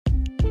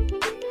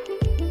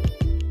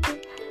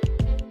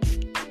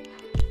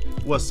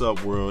What's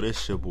up, world?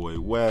 It's your boy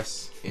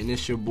Wes. And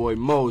it's your boy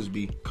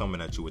Mosby.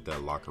 Coming at you with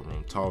that locker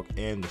room talk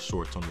and the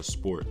shorts on the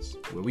sports.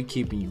 Where we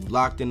keeping you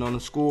locked in on the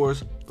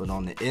scores, but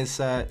on the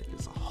inside,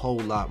 there's a whole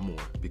lot more.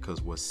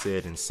 Because what's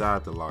said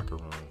inside the locker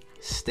room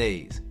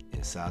stays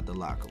inside the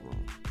locker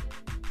room.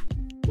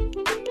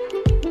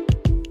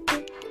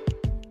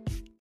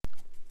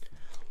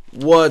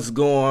 What's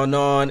going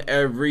on,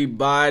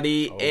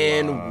 everybody? Hola.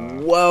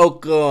 And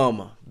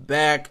welcome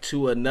back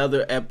to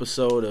another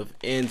episode of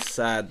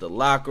Inside the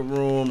Locker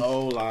Room.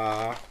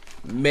 Hola.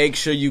 Make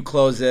sure you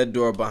close that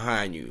door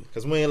behind you.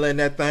 Because we ain't letting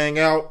that thing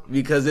out.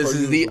 Because this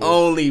is the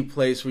only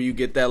place where you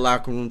get that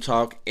locker room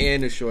talk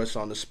and the shorts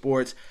on the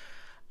sports.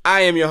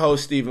 I am your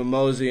host, Stephen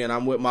Mosey, and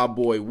I'm with my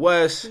boy,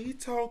 Wes. We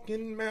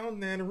talking about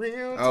that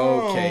real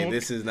talk. Okay,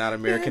 this is not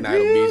American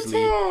Idol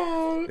Beasley.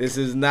 Talk. This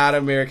is not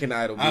American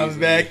Idol Beasley. I'm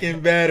back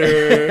and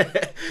better.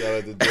 Shout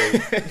out to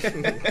Drake.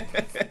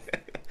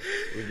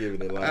 We're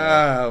giving it live.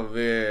 Oh,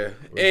 man.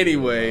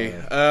 Anyway,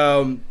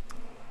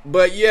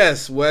 but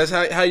yes, Wes,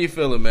 how you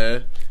feeling,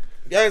 man?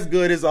 Guys,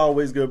 good. It's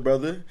always good,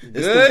 brother.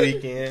 It's Good? the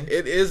weekend.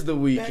 It is the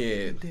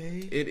weekend.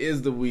 It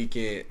is the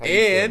weekend.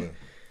 And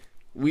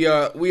we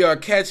are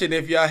catching,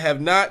 if y'all have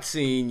not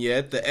seen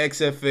yet, the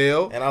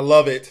XFL. And I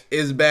love it.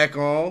 Is back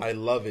on. I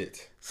love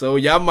it. So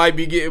y'all might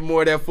be getting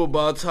more of that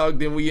football talk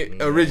than we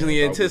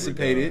originally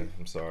anticipated.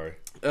 I'm sorry.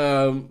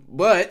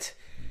 But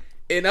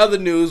in other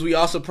news, we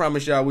also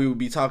promised y'all we would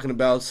be talking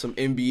about some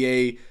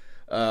NBA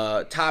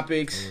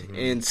topics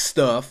and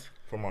stuff.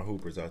 For my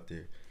hoopers out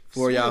there.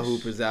 For y'all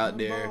hoopers out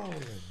there.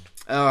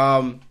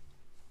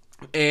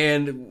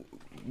 And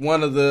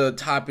one of the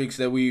topics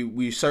that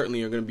we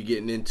certainly are going to be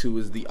getting into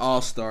is the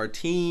All-Star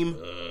team.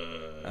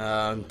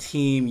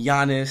 Team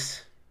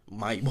Giannis,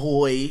 my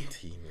boy.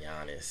 Team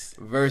Giannis.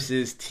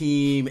 Versus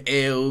Team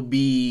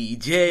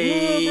LBJ.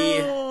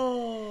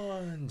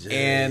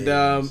 And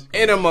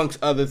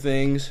amongst other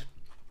things.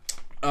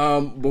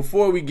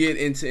 Before we get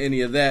into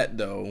any of that,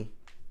 though,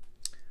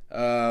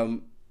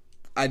 I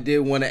did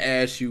want to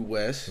ask you,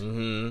 Wes,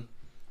 who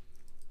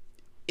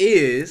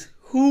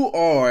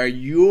are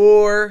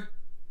your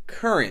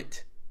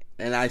current,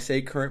 and I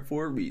say current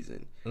for a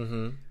reason,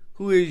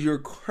 who is your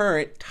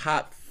current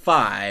top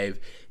 5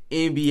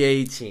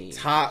 NBA team?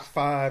 Top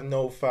 5,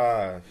 no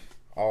 5.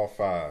 All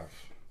 5.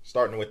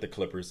 Starting with the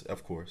Clippers,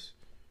 of course.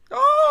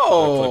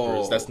 Oh! The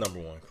Clippers. That's number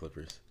 1,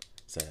 Clippers.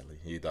 Sadly.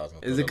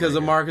 Is it because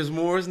of Marcus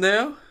Morris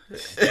now?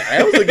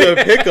 That was a good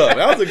pickup.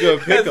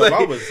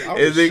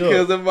 Is it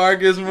because of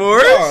Marcus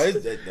Morris? No,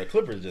 the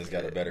Clippers just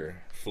got a better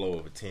flow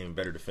of a team,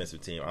 better defensive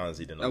team,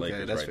 honestly, than the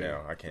Lakers right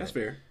now. I can't. That's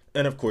fair.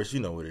 And, of course,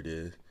 you know what it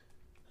is.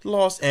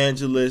 Los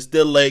Angeles,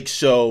 the Lake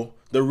Show,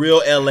 the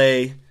real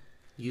L.A.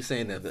 You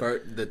saying that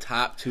the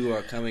top 2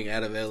 are coming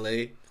out of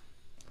L.A.?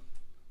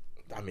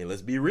 I mean,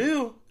 let's be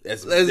real.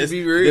 Let's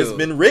be real. It's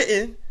been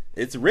written.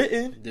 It's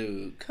written.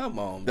 Dude, come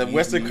on. The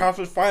Western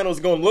Conference Finals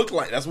is going to look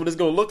like. That's what it's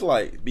going to look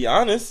like. Be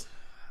honest.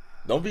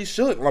 Don't be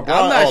shook.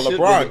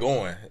 LeBron's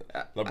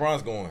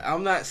going.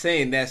 I'm not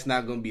saying that's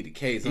not going to be the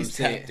case. He's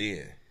tapped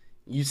in.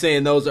 You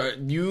saying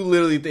you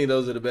literally think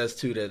those are the best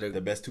 2 that are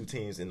the best 2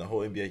 teams in the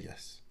whole NBA?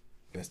 Yes.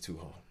 Best 2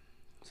 whole.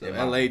 So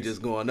LA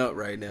just going up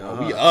right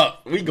now. We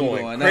up. We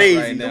going crazy.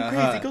 Right now, go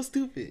crazy. Go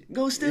stupid.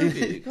 Go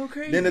stupid. Go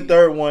crazy. Then the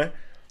third one.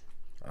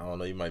 I don't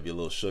know. You might be a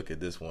little shook at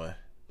this one.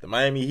 The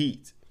Miami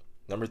Heat.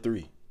 Number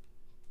 3.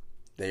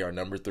 They are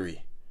number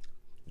 3.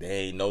 They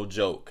ain't no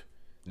joke.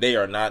 They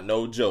are not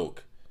no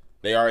joke.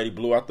 They already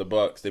blew out the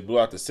Bucks. They blew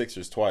out the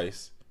Sixers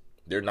twice.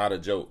 They're not a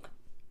joke.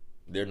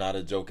 They're not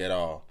a joke at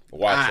all.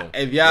 Watch them.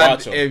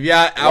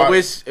 I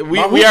wish we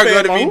are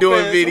going to be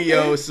doing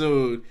videos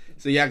soon,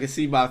 so y'all can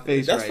see my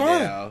face. That's right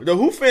fine. Now. The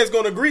Who fans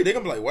going to agree. They're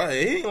going to be like, "Wow, he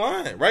ain't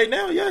lying." Right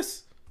now,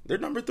 yes, they're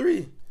number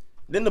 3.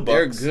 Then the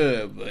Bucks.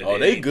 They're good, but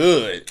they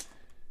good.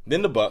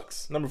 Then the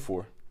Bucks, number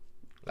 4.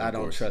 I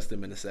don't trust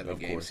them in a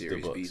 7-game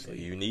series.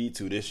 Beasley. You need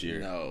to this year.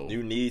 No,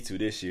 you need to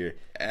this year.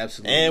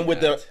 Absolutely. And with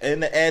the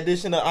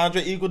addition of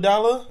Andre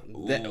Iguodala,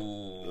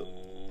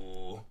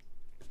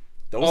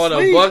 on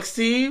a Bucks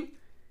team.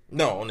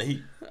 No, on the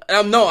Heat.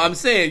 I'm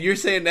saying you're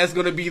saying that's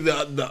going to be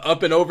the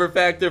up and over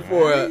factor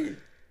for All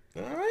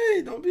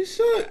right, don't be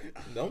shook.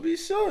 Don't be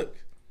shook.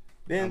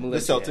 Then the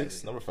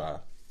Celtics, number 5.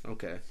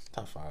 Okay,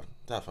 top 5.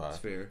 That's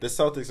fair. The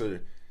Celtics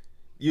are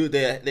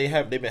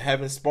they've been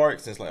having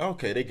sparks, and it's like,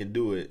 okay, they can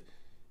do it.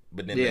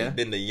 But then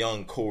then the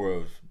young core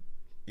of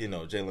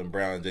Jaylen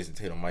Brown and Jason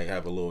Tatum might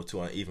have a little too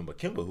uneven, but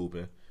Kemba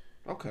hooping.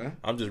 Okay.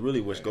 I'm just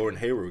really wish Gordon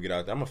Hayward would get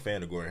out there. I'm a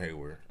fan of Gordon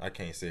Hayward. I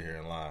can't sit here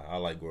and lie. I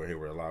like Gordon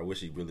Hayward a lot. I wish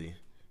he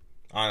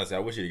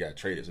got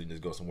traded so he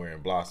just go somewhere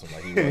and blossom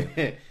like he was.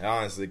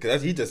 Honestly,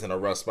 because he's just in a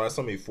rough spot.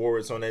 So many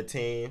forwards on that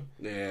team.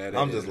 Yeah,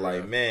 I'm just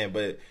like, man,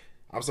 but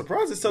I'm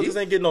surprised the Celtics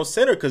ain't getting no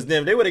center, because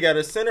then if they would have got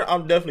a center,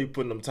 I'm definitely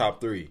putting them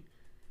top 3.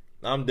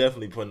 I'm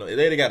definitely putting them. If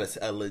they'd have got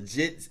a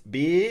legit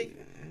big,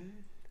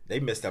 they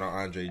missed out on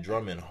Andre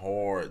Drummond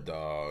hard,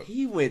 dog.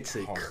 He went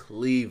to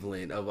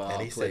Cleveland of all places.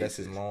 And he said that's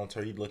his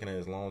long-term. He's looking at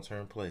his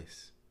long-term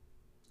place.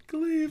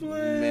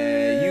 Cleveland.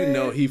 Man, you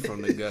know he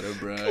from the gutter,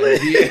 bro.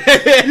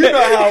 You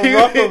know how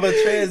rough of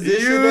a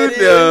transition that is?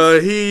 You know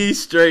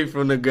he's straight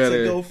from the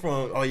gutter. To go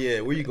from, where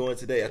you going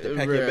today? After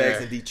packing your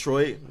bags in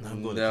Detroit?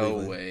 I'm going to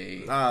Cleveland. No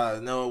way.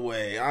 No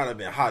way. I'd have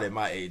been hot at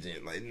my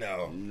agent. Like,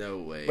 no. No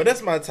way. But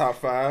that's my top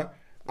 5.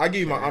 I'll give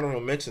you my honorable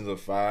mentions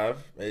of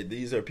 5.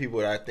 These are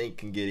people that I think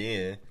can get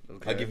in.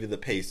 Okay. I'll give you the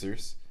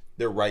Pacers.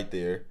 They're right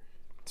there.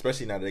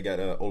 Especially now that they got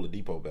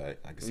Oladipo back.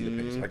 I can see the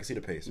Pacers. I can see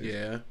the Pacers.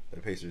 Yeah.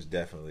 The Pacers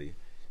definitely.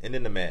 And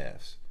then the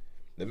Mavs.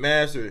 The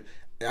Mavs are.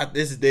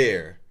 It's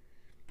there.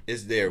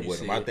 It's there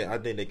with them. I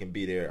think they can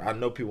be there. I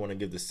know people want to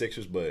give the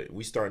Sixers, but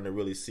we starting to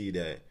really see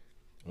that.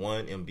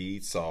 One,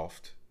 Embiid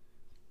soft.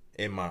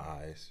 In my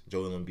eyes,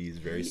 Joel Embiid is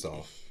very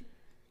soft.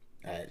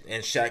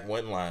 And Shaq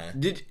wasn't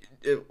lying.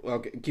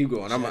 Okay, keep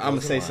going. I'm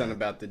gonna say something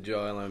about the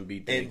Joel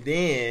Embiid thing. And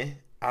then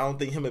I don't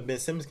think him and Ben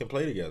Simmons can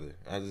play together.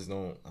 I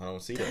don't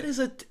see that. That is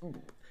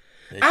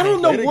I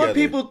don't know what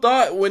people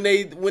thought when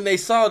they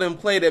saw them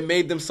play that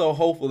made them so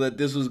hopeful that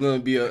this was going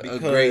to be a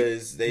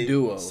great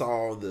duo. They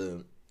saw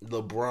the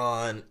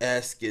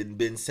LeBron-esque and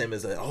Ben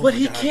Simmons. Like, but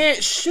he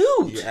can't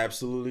shoot. You're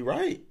absolutely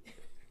right.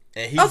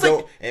 And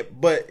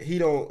but he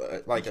don't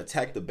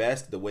attack the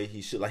basket the way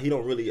he should. Like, he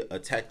don't really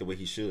attack the way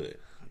he should.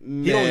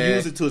 Man. He don't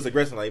use it to his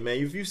aggression. Like, man,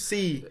 if you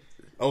see.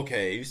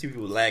 Okay, you see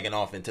people lagging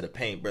off into the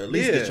paint, but at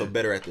least get your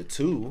better at the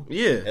 2.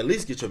 Yeah. At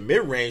least get your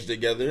mid-range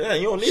together. Yeah,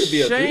 you don't need to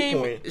be a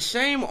 3-point.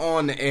 Shame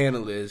on the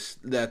analysts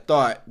that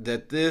thought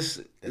that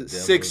this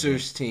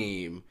Sixers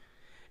team...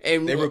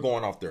 And they were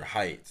going off their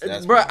heights.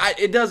 Bro,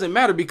 it doesn't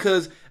matter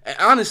because,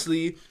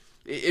 honestly,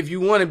 if you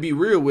want to be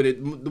real with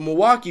it, the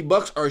Milwaukee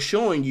Bucks are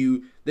showing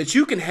you that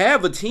you can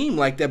have a team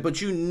like that,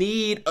 but you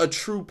need a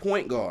true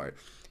point guard.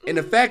 And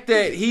the fact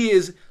that he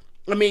is...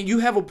 I mean, you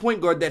have a point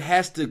guard that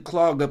has to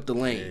clog up the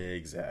lane.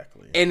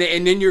 Exactly. And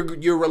then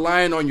you're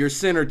relying on your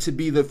center to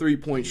be the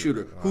 3-point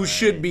shooter, who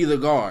should be the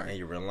guard. And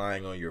you're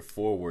relying on your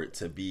forward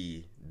to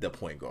be the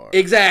point guard.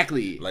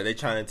 Exactly. Like, they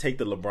trying to take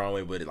the LeBron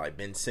way, but like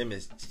Ben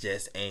Simmons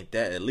just ain't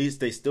that. At least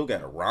they still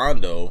got a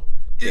Rondo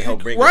to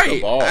help bring up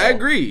the ball. I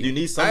agree. You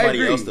need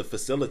somebody else to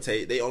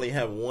facilitate. They only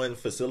have one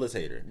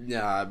facilitator.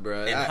 Nah,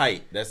 bro. And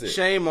height. That's it.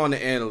 Shame on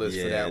the analysts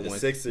for that one.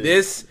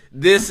 Sixers.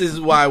 This is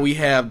why we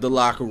have the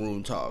locker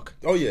room talk.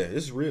 Oh yeah,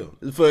 it's real.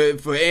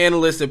 For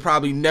analysts that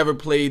probably never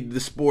played the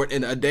sport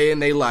in a day in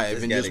their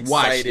life and just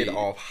watched it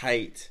off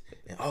height.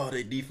 And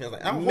their defense.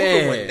 Like, I don't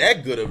wasn't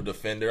that good of a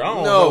defender. I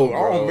don't know.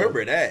 I don't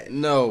remember that.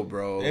 No,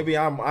 bro. Maybe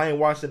I ain't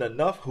watching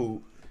enough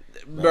hoop.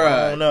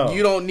 Bruh,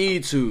 you don't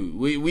need to.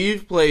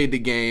 We've played the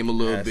game a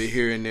little bit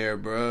here and there,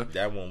 bruh.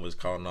 That one was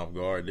caught off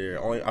guard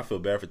there. I feel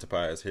bad for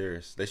Tobias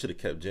Harris. They should have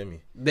kept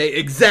Jimmy. They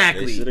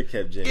should have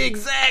kept Jimmy.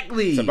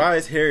 Exactly.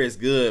 Tobias Harris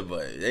good,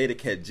 but they'd have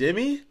kept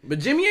Jimmy. But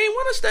Jimmy ain't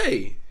want to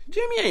stay.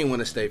 Jimmy ain't want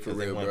to stay for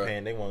real, bro.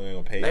 They weren't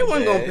going to pay him. They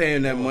weren't going to pay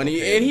him that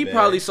money, and he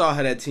probably saw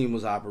how that team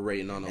was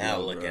operating on the Now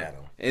look at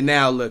him. And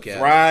now look at him.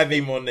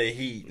 Thriving on the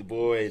Heat,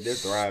 boy. They're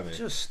thriving.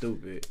 Just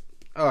stupid.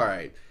 All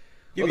right.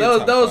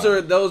 Well,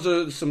 those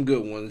are some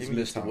good ones,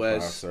 Mr.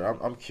 West. Sir.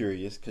 I'm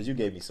curious because you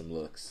gave me some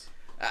looks.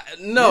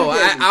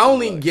 I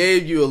only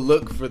gave you a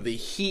look for the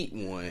Heat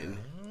one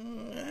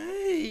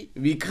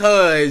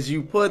because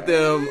you put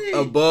them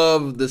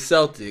above the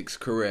Celtics.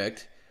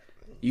 Correct?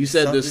 You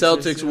said the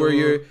Celtics were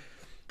your.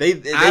 They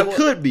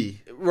could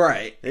be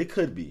right. They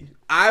could be.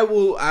 I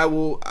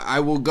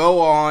will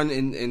go on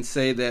and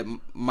say that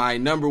my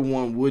number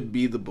one would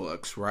be the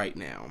Bucks right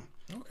now.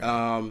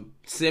 Okay.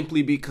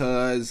 Simply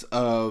because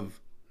of.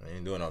 I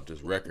ain't doing off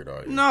this record,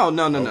 are you? No.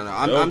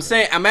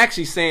 I'm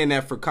actually saying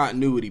that for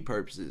continuity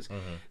purposes.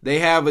 Mm-hmm. They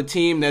have a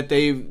team that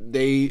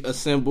they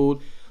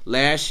assembled.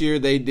 Last year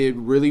they did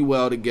really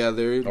well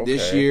together. Okay.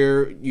 This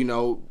year,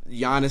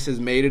 Giannis has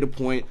made it a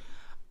point.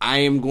 I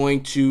am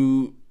going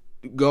to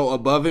go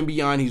above and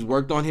beyond. He's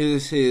worked on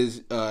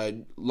his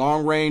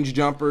long range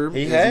jumper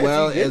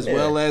as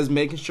well as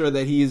making sure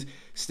that he's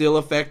still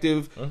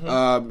effective.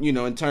 Mm-hmm.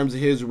 In terms of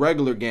his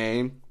regular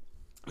game.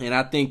 And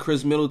I think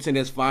Chris Middleton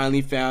has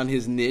finally found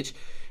his niche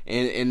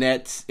in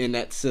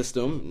that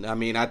system. I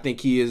mean, I think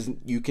he is.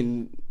 You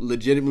can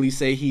legitimately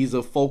say he's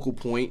a focal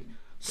point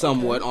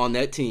somewhat on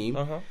that team.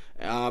 Uh-huh.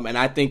 And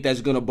I think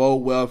that's going to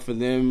bode well for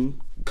them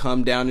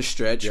come down the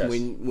stretch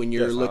when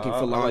you're looking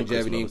for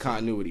longevity and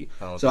continuity.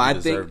 I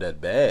think deserve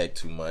that bag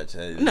too much.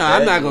 No,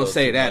 I'm not going to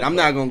say that. I'm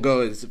not going to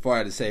go as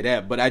far to say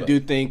that. But I do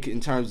think in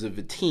terms of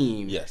a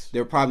team,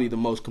 they're probably the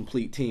most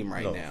complete team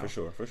right now. For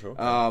sure.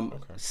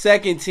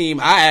 Second team,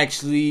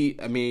 the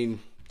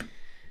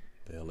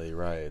LA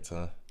Riots,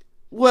 huh?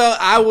 Well,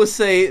 I would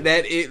say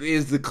that it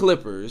is the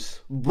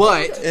Clippers,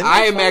 but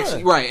I am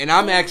actually right, and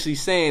I'm actually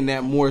saying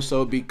that more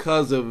so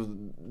because of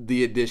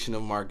the addition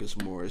of Marcus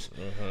Morris.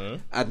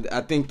 Mm-hmm.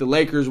 I think the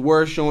Lakers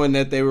were showing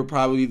that they were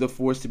probably the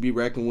force to be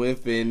reckoned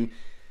with, and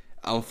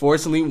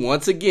unfortunately,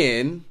 once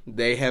again,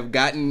 they have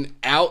gotten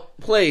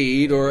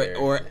outplayed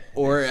or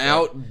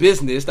out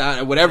businessed,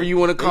 whatever you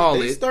want to call it.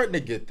 They're starting to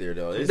get there,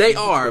 though. They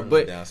are,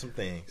 but down some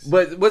things.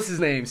 But what's his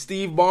name?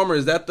 Steve Ballmer,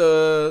 is that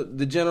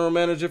the general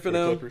manager for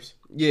them? Clippers?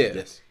 Yeah.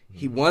 Yes.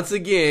 He once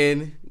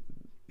again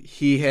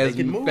he has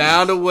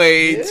found a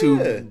way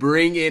to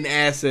bring in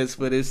assets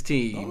for this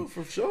team. Oh,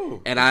 for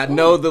sure. And I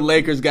know the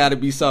Lakers got to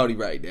be salty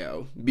right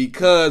now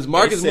because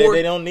Marcus Morris.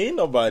 They don't need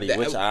nobody,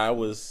 which I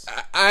was.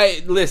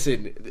 I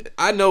listen.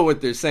 I know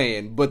what they're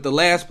saying, but the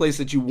last place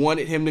that you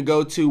wanted him to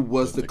go to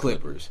was the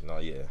Clippers. No,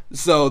 yeah.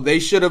 So they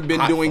should have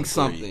been doing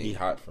something. He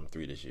hot from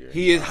 3 this year.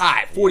 He is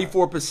hot,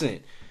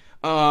 44%.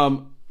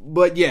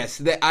 But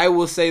yes, I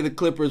will say the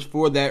Clippers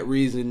for that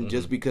reason,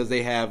 just because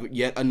they have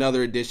yet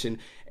another addition.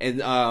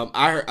 And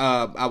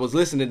I was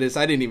listening to this.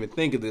 I didn't even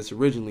think of this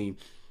originally,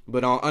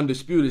 but on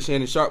Undisputed,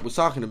 Shannon Sharp was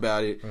talking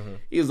about it.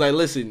 He was like,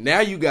 "Listen, now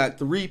you got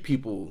 3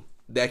 people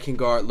that can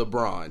guard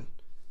LeBron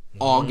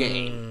all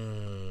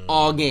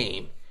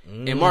game,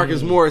 And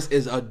Marcus Morris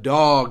is a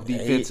dog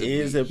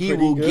defensively. He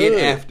will get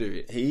after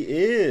it. He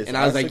is. And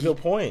I was like, a good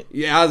point.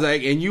 Yeah, I was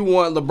like, and you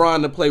want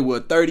LeBron to play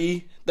what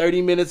 30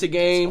 minutes a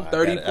game,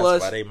 30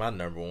 plus. That's why they my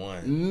number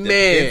one. Man,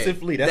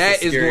 defensively,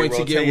 that is going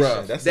to get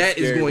rough. That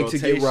is going to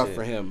get rough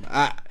for him.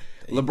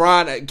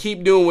 LeBron,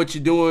 keep doing what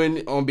you're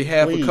doing on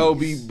behalf of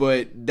Kobe,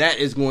 but that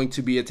is going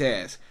to be a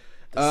task.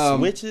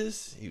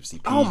 Switches, you see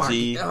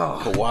PG,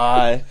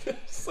 Kawhi.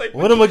 Like,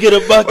 when am I get a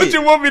bucket? What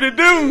you want me to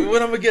do?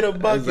 When I'm gonna get a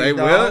bucket? Like,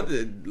 well,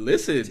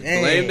 listen,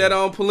 blame that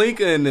on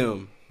Pelinka and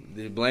them.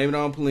 They blame it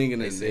on Pelinka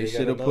and them. They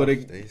should have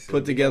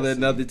put together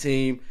another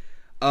team.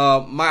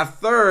 My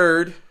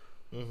third,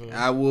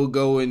 I will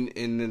go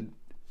in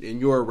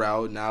your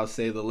route, and I'll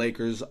say the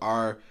Lakers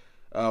are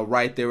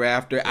right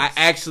thereafter.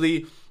 Yes.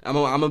 I'm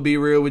gonna be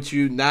real with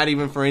you. Not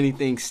even for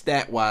anything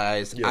stat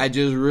wise. Yeah. I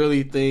just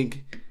really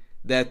think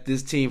that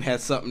this team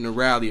has something to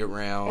rally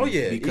around. Oh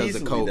yeah, because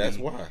easily, of Kobe. That's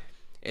why.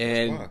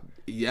 And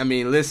I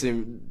mean,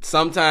 listen.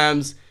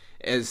 Sometimes,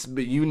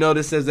 but you know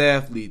this as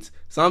athletes,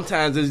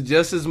 sometimes it's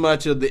just as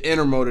much of the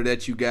inner motor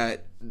that you got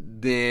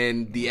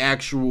than the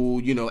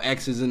actual,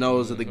 X's and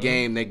O's of the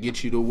game that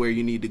get you to where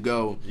you need to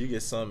go. You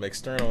get some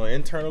external and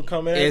internal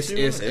coming at you.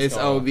 It's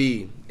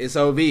OV. It's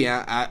OV.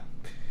 I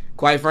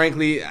quite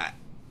frankly,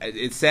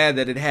 it's sad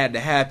that it had to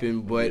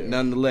happen, but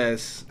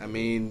nonetheless, I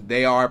mean,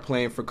 they are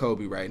playing for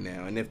Kobe right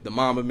now. And if the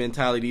Mamba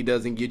mentality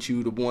doesn't get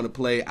you to want to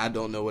play, I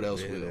don't know what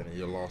else will.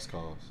 Your lost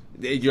cause.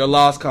 Your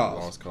lost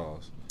cause.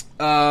 Lost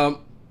cause.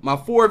 My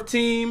fourth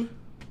team,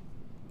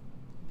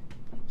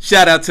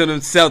 shout out to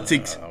them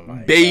Celtics,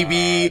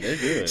 baby.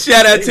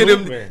 Shout out to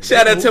them.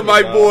 Shout out to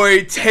my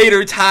boy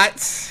Tater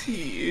Tots.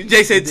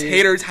 Jay said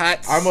Tater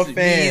Tots. I'm a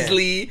fan.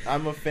 Beasley.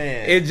 I'm a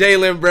fan. And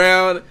Jaylen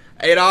Brown.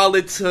 And all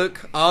it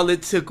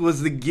took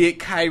was to get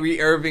Kyrie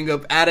Irving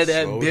up out of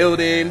that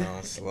building.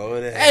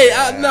 Slow down. Hey,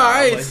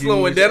 I ain't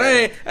slowing down.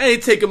 I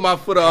ain't taking my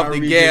foot off the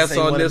gas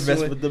on this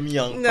one. With them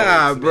young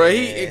bro.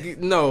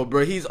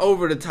 He's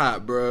over the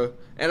top, bro.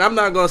 And I'm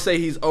not gonna say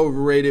he's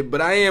overrated,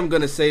 but I am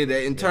gonna say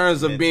that in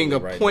terms of being a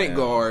point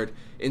guard,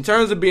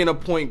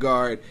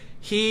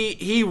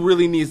 he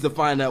really needs to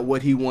find out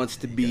what he wants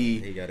to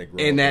be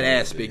in that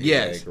aspect.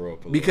 Yes,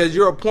 because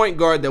you're a point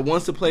guard that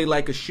wants to play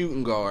like a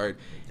shooting guard.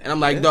 And I'm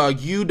like,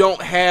 dog, you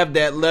don't have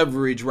that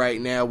leverage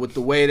right now with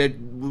the way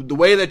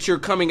that you're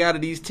coming out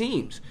of these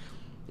teams.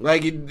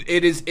 Like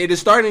it is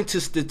starting to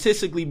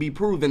statistically be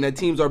proven that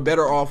teams are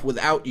better off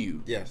without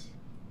you. Yes.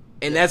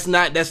 And that's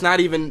not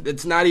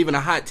even a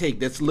hot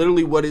take. That's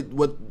literally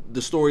what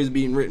the story is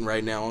being written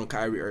right now on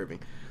Kyrie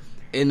Irving.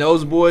 And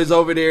those boys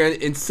over there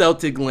in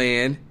Celtic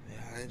land,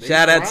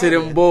 shout out to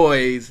them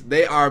boys.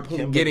 They are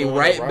getting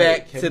right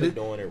back to the.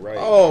 Doing it right.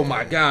 Oh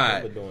my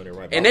God! Doing it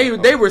right. And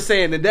they were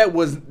saying that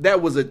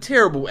was a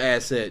terrible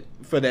asset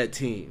for that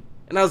team.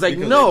 And I was like,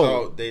 because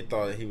no. They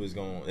thought he was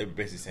going. They were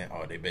basically saying,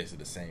 "Oh, they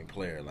basically the same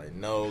player." Like,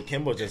 no,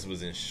 Kimbo just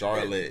was in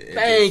Charlotte.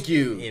 Thank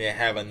you. He didn't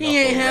have enough. He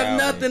ain't have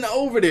nothing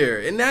over there.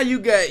 And now you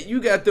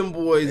got them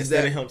boys.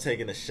 Instead of him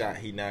taking a shot,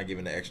 he now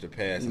giving the extra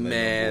pass and letting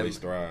them boys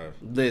thrive.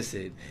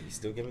 Listen, and he's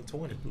still giving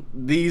 20.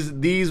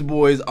 These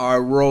boys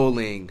are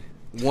rolling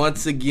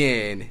once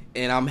again,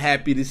 and I'm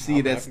happy to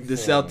see that the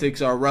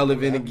Celtics are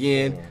relevant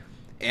again.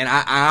 And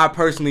I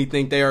personally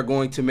think they are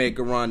going to make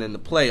a run in the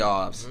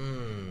playoffs.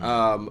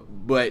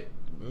 But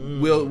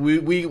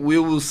we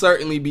will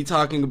certainly be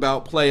talking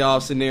about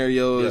playoff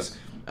scenarios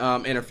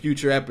in a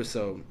future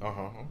episode.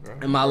 Okay.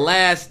 And my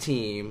last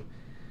team,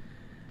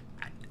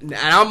 and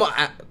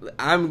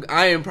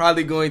I am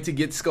probably going to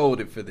get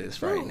scolded for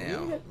this right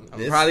now.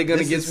 I'm probably going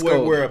to get scolded. This is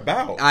what we're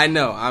about. I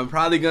know. I'm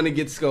probably going to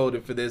get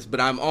scolded for this, but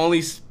I'm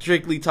only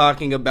strictly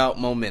talking about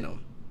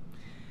momentum.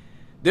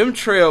 Them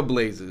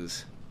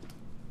Trailblazers.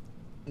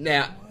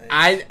 Now,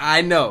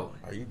 I know.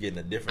 Are you getting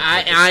a different?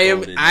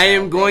 I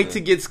am going to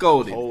get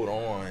scolded. Hold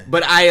on.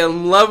 But I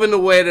am loving the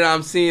way that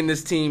I'm seeing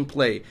this team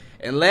play.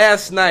 And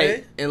last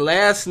night,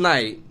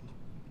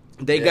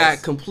 they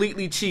got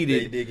completely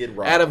cheated. They did get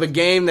robbed out of a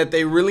game that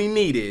they really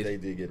needed. They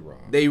did get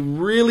robbed. They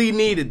really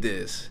needed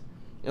this.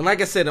 And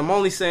like I said, I'm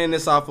only saying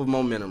this off of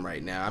momentum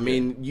right now. I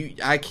mean,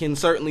 I can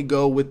certainly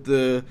go with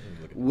the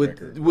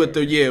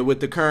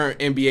current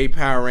NBA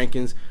power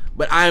rankings.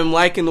 But I am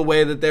liking the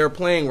way that they're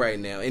playing right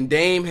now. And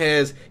Dame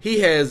has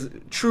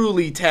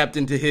truly tapped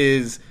into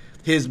his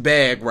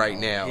bag right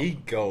now.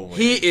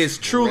 He is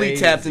truly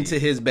tapped into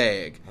his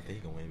bag. I think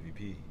he's going to win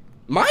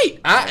Might.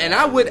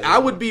 I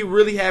would be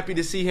really happy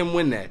to see him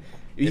win that.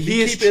 If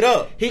he keep it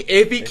up.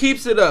 If he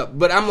keeps it up.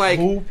 But I'm like,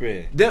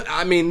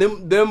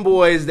 them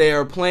boys, they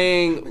are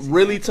playing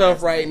really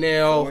tough right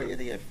now.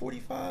 They had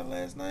 45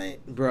 last night.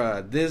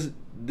 Bruh,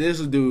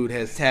 this dude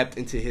has tapped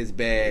into his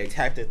bag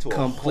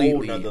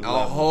completely, a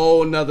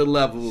whole nother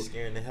level.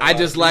 I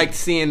just like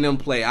seeing them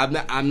play. I'm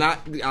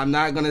not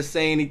gonna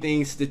say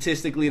anything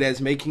statistically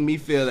that's making me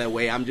feel that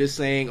way. I'm just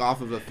saying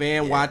off of a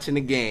fan watching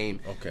the game.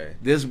 Okay,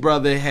 this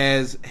brother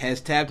has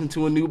tapped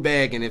into a new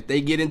bag, and if they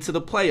get into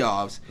the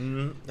playoffs,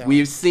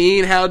 we've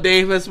seen how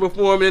Dame has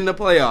performed in the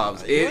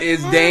playoffs. It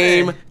is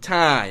Dame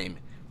time,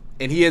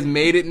 and he has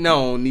made it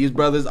known these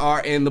brothers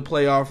are in the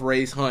playoff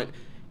race hunt.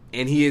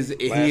 And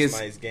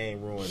last night's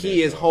game ruined.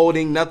 He is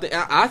holding nothing.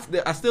 I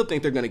still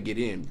think they're gonna get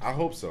in. I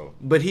hope so.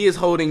 But he is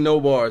holding no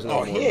bars. He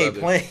ain't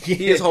playing.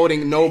 He is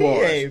holding no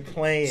bars. He ain't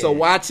playing. So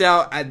watch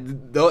out.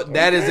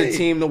 That is a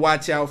team to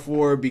watch out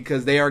for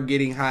because they are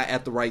getting hot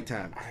at the right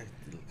time.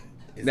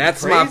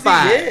 That's my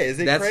 5. Yeah, is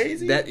it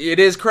crazy? It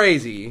is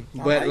crazy.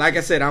 But like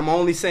I said, I'm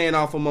only saying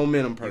off of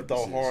momentum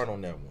purposes. You thought hard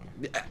on that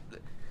one.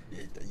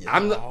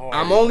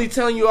 I'm only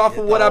telling you off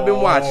of what I've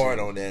been watching. Hard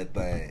on that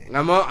thing.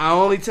 I'm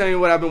only telling you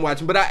what I've been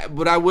watching. But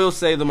I will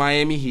say the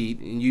Miami Heat,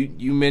 and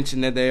you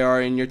mentioned that they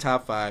are in your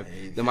top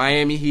 5. The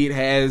Miami Heat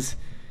has,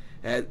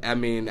 I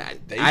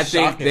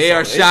think they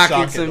are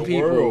shocking some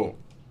people.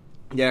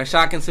 Yeah,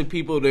 shocking some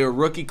people. Their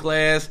rookie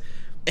class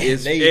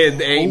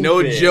ain't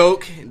no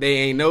joke. They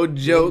ain't no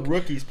joke. The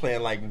rookies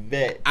playing like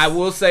vets. I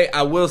will say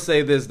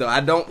this though.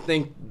 I don't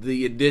think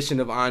the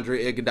addition of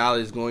Andre Iguodala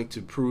is going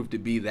to prove to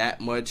be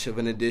that much of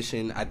an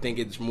addition. I think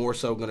it's more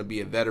so going to be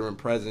a veteran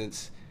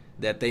presence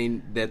that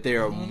they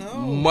are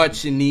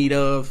much in need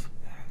of.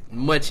 He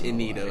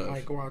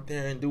might go out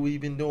there and do what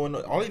he's been doing.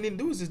 All he need to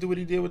do is just do what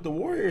he did with the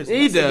Warriors.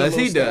 He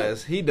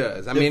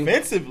does. I mean,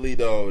 defensively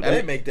though,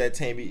 that make that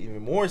team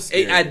even more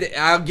scary.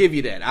 I'll give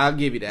you that.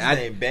 His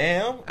name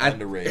Bam.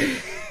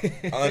 Underrated.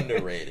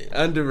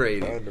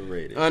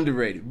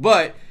 Underrated.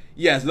 But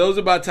yes, those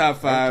are my top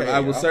 5. Okay, I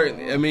will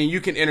certainly. I mean,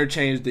 you can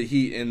interchange the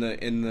Heat and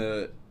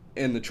the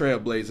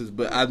Trailblazers,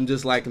 but I'm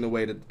just liking the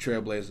way that the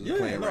Trailblazers are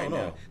playing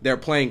now. They're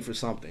playing for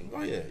something.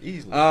 Oh yeah,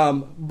 easily.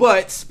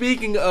 But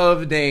speaking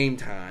of Dame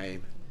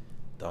time,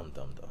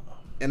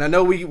 and I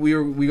know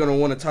we're gonna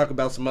want to talk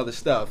about some other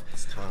stuff.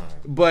 It's time.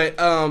 But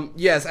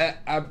yes,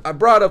 I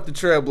brought up the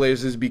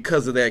Trailblazers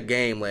because of that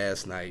game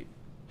last night.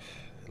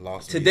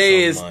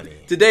 Today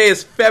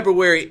is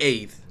February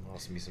 8th.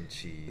 Lost me some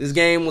cheese. This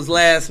game was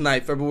last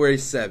night, February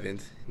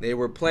 7th. They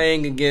were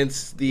playing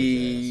against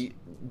the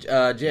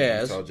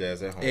Jazz.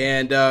 Jazz at home.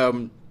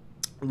 And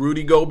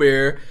Rudy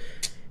Gobert,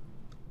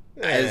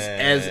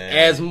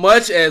 as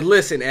much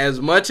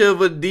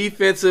of a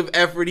defensive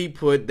effort he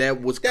put,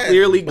 that was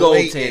clearly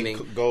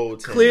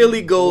goaltending.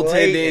 Clearly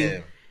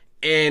goaltending.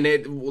 And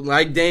it,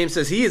 like Dame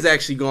says, he has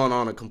actually gone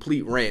on a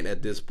complete rant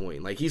at this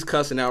point. Like, he's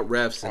cussing out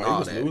refs and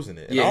all that. He was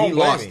losing it. Yeah, he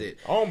lost it.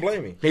 I don't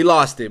blame him. He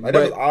lost it. Like,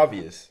 that was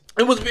obvious.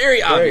 It was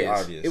very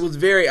obvious. It was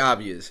very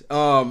obvious.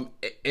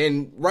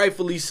 And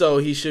rightfully so,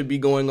 he should be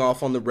going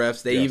off on the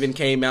refs. They even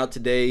came out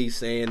today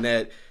saying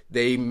that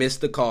they missed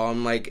the call.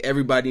 I'm like,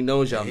 everybody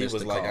knows y'all missed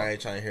the call. He was like, I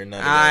ain't trying to hear none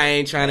of that. I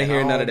ain't trying to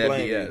hear none of that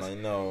BS. Like,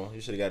 no,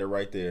 you should have got it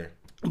right there.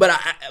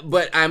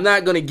 But I'm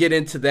not going to get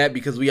into that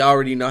because we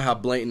already know how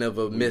blatant of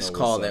a missed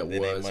call that was.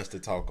 There ain't much to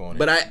talk on it.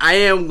 But I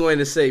am going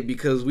to say,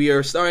 because we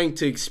are starting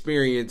to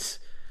experience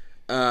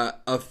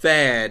a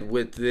fad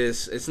with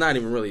this. It's not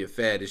even really a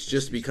fad. It's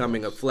just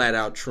becoming a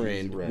flat-out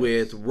trend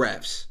with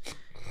refs.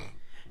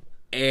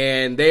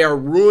 And they are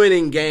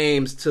ruining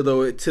games to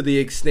the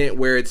extent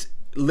where it's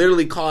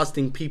literally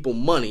costing people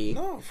money.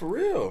 No, for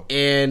real.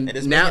 And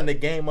it's making the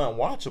game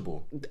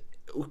unwatchable.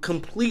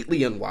 Completely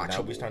unwatchable.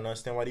 Now we're starting to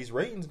understand why these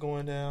ratings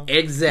going down.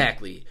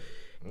 Exactly.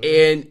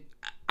 And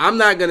I'm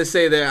not going to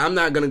say that. I'm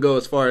not going to go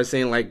as far as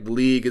saying like the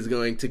league is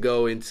going to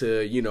go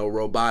into,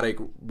 robotic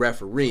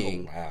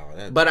refereeing. Oh,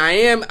 wow. But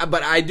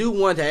I do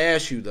want to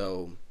ask you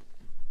though,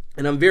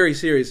 and I'm very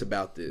serious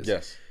about this.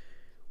 Yes.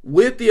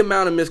 With the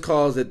amount of missed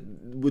calls that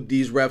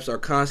these refs are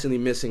constantly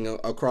missing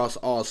across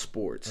all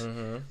sports,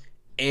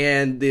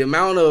 and the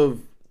amount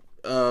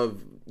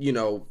of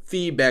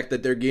feedback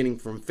that they're getting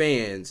from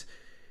fans,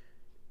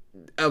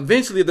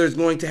 eventually there's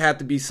going to have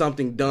to be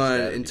something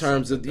done in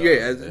terms of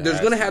there's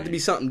going to have to be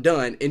something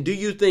done. And do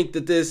you think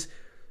that this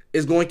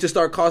is going to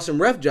start costing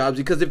ref jobs?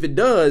 Because if it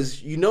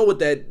does, you know what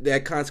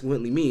that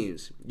consequently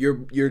means.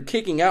 You're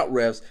kicking out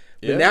refs,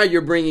 but now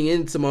you're bringing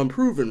in some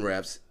unproven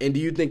refs. And do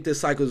you think this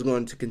cycle is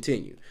going to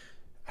continue?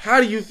 How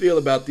do you feel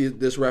about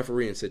this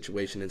refereeing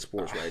situation in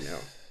sports right now?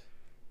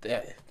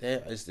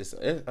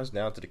 It's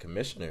down to the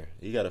commissioner.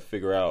 You got to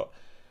figure out.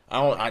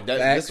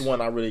 This is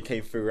one I really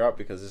can't figure out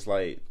because it's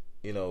like,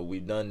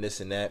 we've done this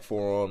and that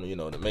for them,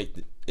 to make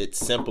it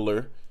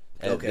simpler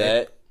as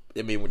that.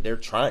 I mean, they're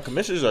trying.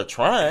 Commissioners are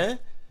trying.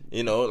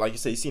 Like you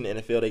say, you see in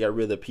the NFL, they got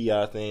rid of the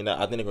PI thing. I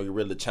think they're going to get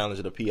rid of the challenge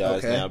of the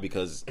PIs now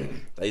because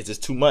it's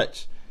just too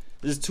much.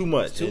 There's too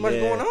much. Too much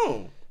going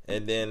on.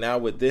 And then now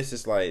with this,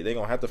 it's like they're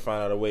gonna have to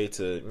find out a way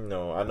to,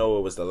 I know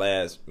it was the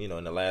last, in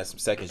the last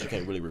seconds you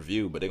can't really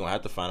review, but they're gonna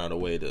have to find out a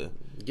way to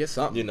get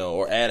something,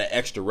 or add an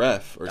extra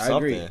ref or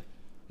something. Agree.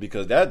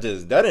 Because that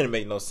didn't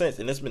make no sense,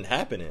 and it's been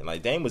happening.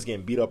 Like Dame was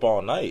getting beat up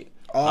all night.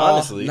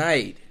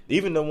 Honestly,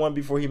 even the one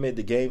before he made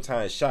the game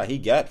time shot, he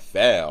got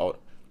fouled.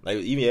 Like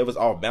even it was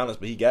off balance,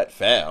 but he got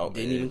fouled.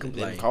 Didn't even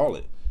complain.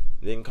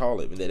 Didn't call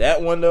it. But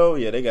that one though,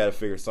 yeah, they got to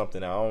figure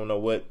something out. I don't know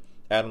what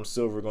Adam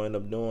Silver going to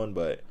end up doing,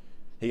 but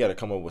he got to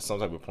come up with some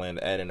type of plan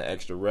to add in an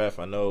extra ref.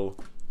 I know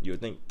you would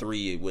think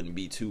 3 it wouldn't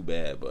be too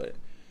bad, but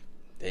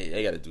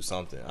they got to do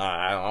something.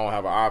 I don't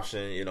have an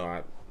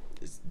option.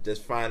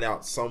 Just find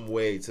out some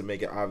way to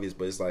make it obvious,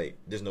 but it's like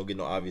there's no getting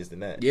no obvious than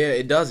that. Yeah,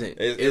 it doesn't.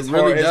 It's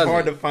really doesn't. It's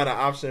hard to find an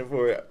option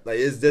for it. Like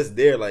it's just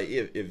there. Like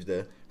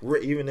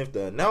even if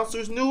the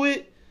announcers knew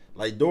it,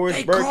 like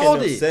Doris Burke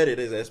and them said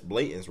it, that's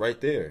blatant. It's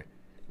right there.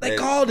 They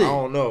called it. I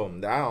don't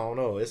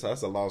know.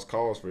 That's a lost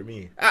cause for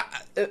me.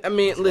 I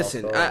mean,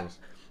 listen.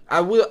 I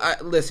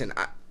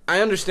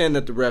understand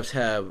that the refs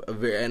have a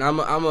very, and I'm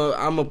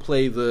a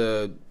play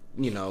the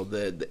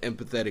the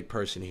empathetic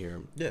person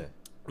here. Yeah.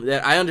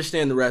 That I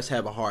understand the refs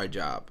have a hard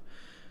job,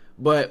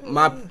 but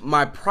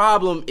my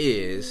problem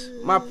is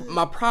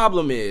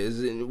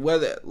and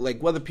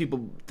whether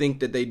people think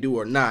that they do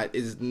or not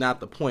is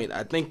not the point.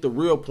 I think the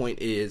real point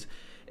is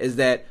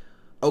that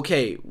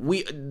okay,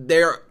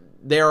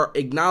 they're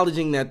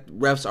acknowledging that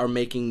refs are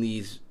making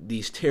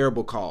these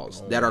terrible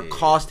calls that are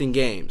costing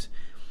games.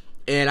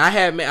 And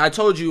I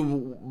told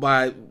you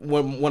by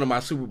one of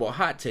my Super Bowl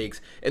hot takes,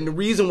 and the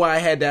reason why I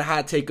had that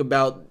hot take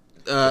about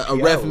a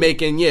ref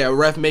making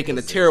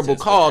a terrible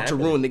call to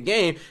ruin the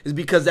game is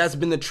because that's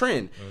been the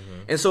trend.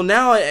 Mm-hmm. And so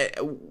now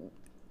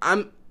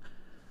I'm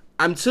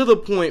to the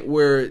point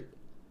where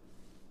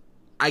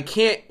I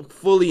can't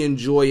fully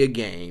enjoy a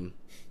game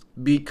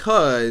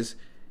because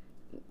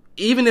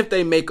even if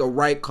they make a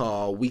right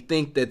call, we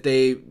think that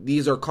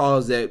these are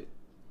calls that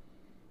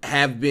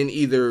have been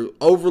either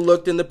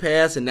overlooked in the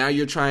past and now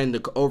you're trying to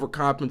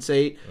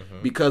overcompensate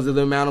because of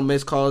the amount of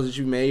missed calls that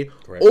you made.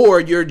 Correct. Or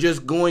you're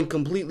just going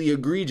completely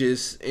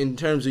egregious in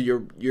terms of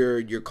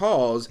your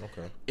calls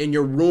and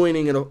you're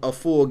ruining a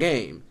full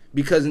game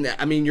because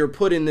you're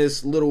put in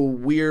this little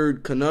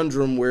weird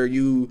conundrum where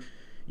you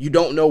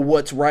don't know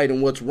what's right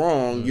and what's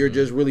wrong. You're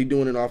just really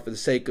doing it off for the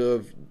sake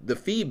of the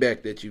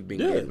feedback that you've been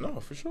getting. No,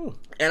 for sure.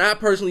 And I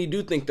personally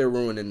do think they're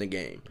ruining the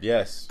game.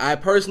 Yes. I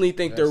personally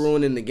think they're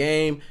ruining the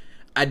game.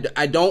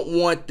 I don't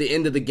want the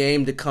end of the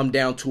game to come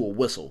down to a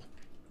whistle.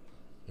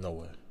 No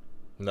way.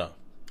 No.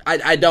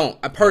 I don't.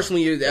 I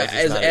personally,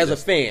 as a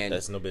fan,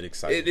 that's no bit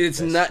exciting.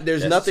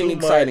 There's nothing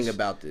exciting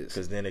about this.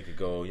 Because then it could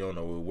go, you don't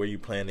know where you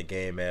playing the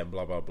game at,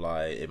 blah blah blah.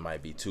 It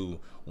might be too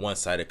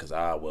one-sided because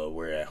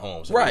we're at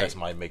home, so the rest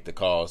might make the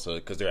call. So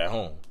because they're at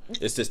home,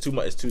 it's just too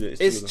much. It's too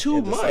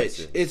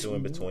much. It's too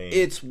in between.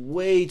 It's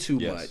way too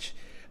much.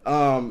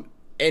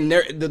 And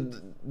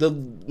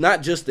the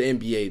not just the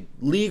NBA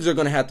leagues are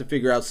going to have to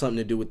figure out something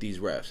to do with these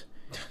refs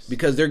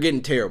because they're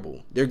getting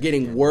terrible. They're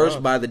getting worse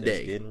by the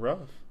day. It's getting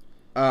rough.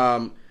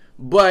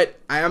 But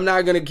I am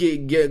not going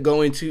to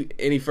go into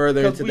any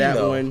further into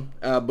that one.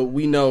 But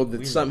we know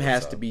that something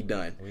has to be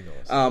done.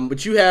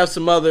 But you have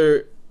some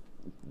other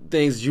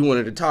things you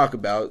wanted to talk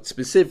about,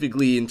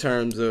 specifically in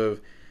terms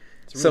of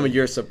some of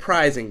your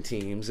surprising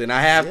teams, and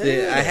I have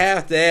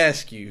to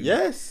ask you.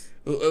 Yes.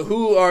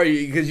 Who are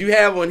you? Because you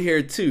have one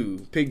here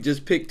too. Pick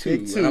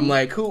two. And I'm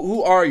like,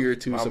 who are your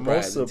two surprising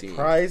teams? My most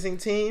surprising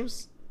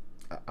teams?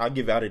 I'll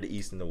give out of the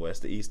East and the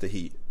West. The East, the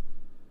Heat.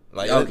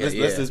 Like let's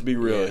just be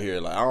real here.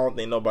 Like I don't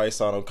think nobody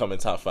saw them coming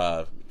top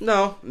 5.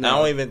 No. I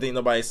don't even think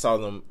nobody saw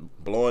them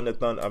blowing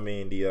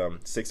the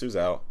Sixers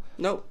out.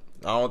 Nope.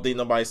 I don't think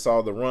nobody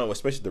saw the run,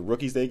 especially the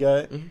rookies they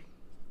got. Mm-hmm.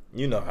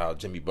 You know how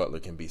Jimmy Butler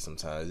can be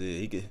sometimes.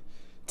 He could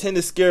tend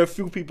to scare a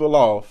few people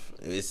off.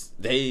 He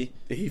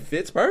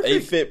fits perfect. They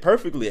fit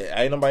perfcly.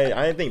 I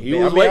didn't think he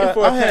was waiting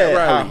for. I had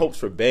high hopes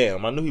for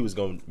Bam. I knew he was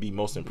going to be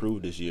most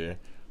improved this year,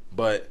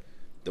 but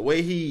the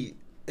way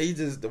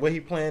the way he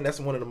playing, that's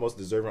one of the most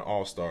deserving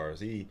All-Stars.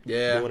 He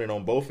doing it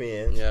on both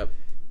ends. Yep.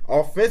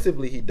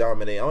 Offensively, he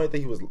dominated. I don't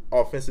think he was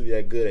offensively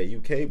that good at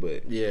UK,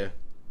 but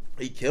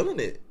he killing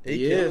it.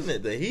 Killing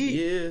it. The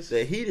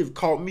Heat have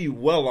caught me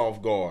well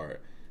off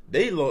guard.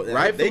 They could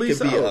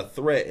be a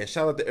threat. And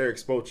shout out to Eric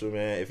Spoelstra,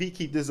 man. If he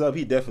keep this up,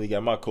 he definitely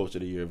got my Coach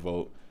of the Year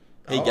vote.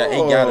 He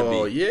gotta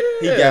be. Yeah.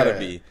 He gotta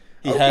be.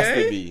 He has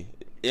to be.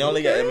 You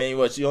only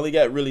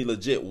got really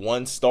legit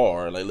one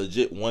star. Like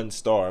legit one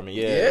star. I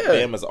mean,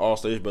 Bam is an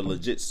all-star, but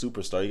legit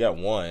superstar. You got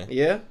one.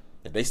 Yeah.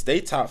 If they stay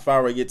top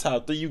 5 or get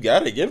top 3, you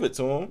gotta give it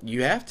to them.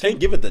 You have to.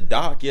 Can't give it to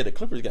Doc. Yeah, the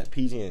Clippers got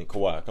PG and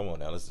Kawhi. Come on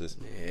now, let's just.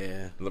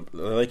 Yeah. The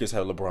Lakers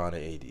have LeBron and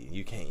AD.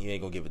 You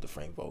ain't gonna give it to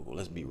Frank Vogel.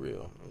 Let's be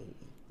real.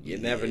 You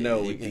never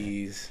know with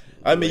these.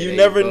 I mean, you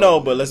never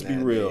know, but let's be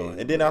real.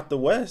 And then out the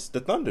West,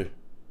 the Thunder.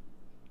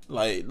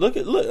 Like, look.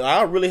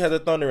 I really had the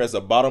Thunder as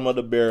a bottom of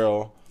the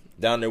barrel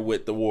down there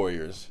with the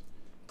Warriors.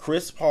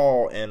 Chris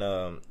Paul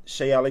and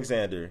Shea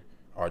Alexander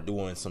are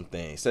doing some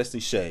things. Especially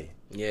Shea.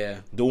 Yeah.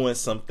 Doing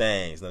some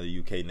things. Another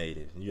UK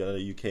native. Another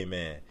UK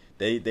man.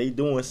 They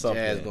doing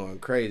something. Jazz going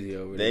crazy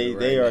over there.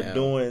 They are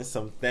doing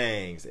some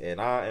things. And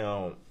I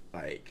am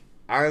like,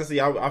 honestly,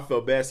 I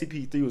felt bad.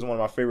 CP3 was one of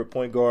my favorite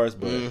point guards,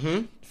 but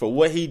for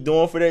what he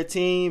doing for that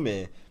team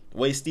and the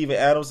way Steven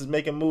Adams is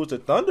making moves, the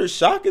Thunder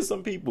shocking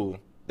some people.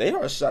 They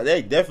are shocked.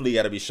 They definitely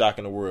got to be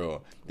shocking the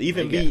world. They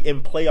even be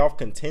in playoff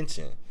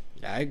contention.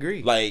 I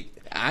agree. Like,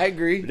 I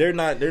agree. They're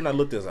not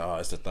looked at as, oh,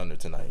 it's the Thunder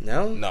tonight.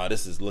 No,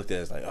 this is looked at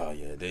as like, oh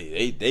yeah,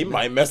 they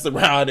might mess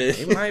around and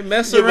they might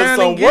mess give around us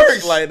some and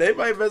work. Like they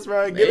might mess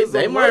around and get us some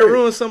work. They might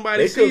ruin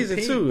somebody's season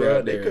compete, too, bro.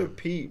 out They there.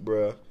 compete,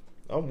 bro.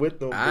 I'm with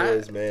them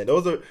boys, man.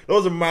 Those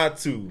are my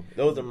two.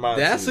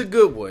 That's a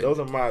good one. Those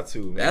are my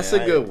two, man. That's a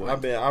good one.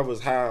 I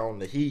was high on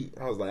the Heat.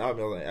 I was like,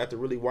 after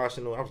really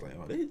watching them, I was like,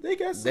 oh, they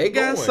got something. They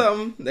got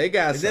something.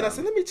 Then I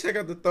said, let me check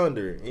out the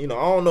Thunder. You know,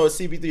 I don't know if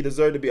CP3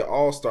 deserved to be an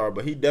All-Star,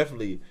 but he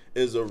definitely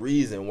is a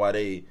reason why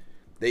they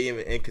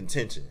even in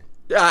contention.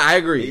 Yeah, I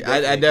agree.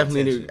 I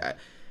definitely do.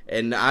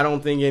 And I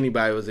don't think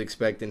anybody was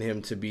expecting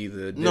him to be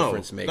the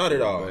difference maker. Not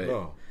at all.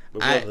 No. But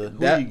brother,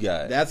 who you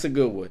got? That's a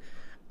good one.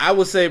 I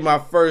would say my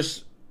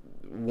first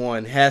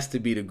one has to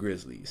be the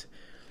Grizzlies.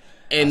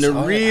 And the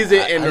reason,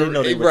 I didn't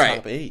know they were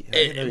top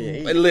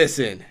 8.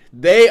 Listen,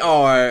 they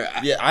are.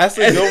 Yeah, that's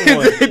a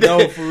good one.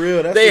 No, for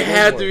real, that's they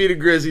have to be the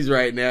Grizzlies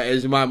right now.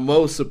 Is my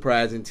most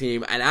surprising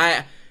team, and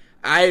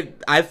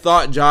I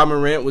thought Ja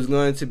Morant was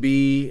going to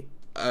be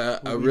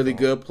a really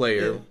good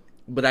player. Yeah.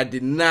 But I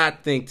did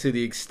not think to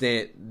the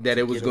extent that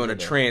it was going to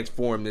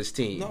transform this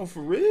team. No,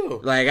 for real.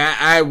 Like,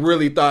 I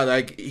really thought,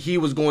 like, he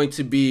was going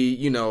to be,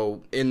 you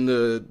know, in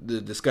the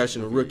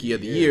discussion of Rookie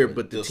of the Year,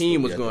 but the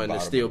team was going to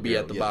still be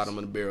at the bottom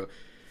of the barrel.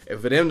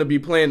 And for them to be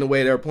playing the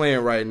way they're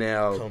playing right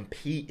now,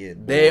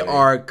 they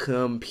are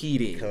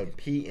competing. And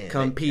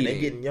they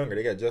getting younger.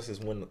 They got Justice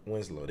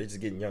Winslow. They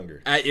just getting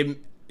younger. By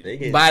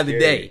the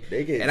day.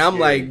 And I'm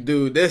like,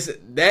 dude,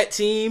 that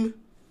team...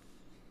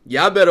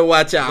 Y'all better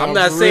watch out. I'm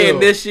not saying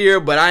this year,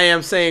 but I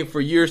am saying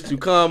for years to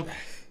come,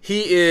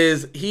 he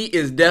is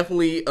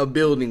definitely a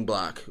building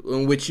block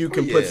in which you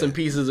can put some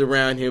pieces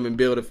around him and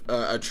build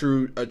a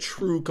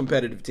true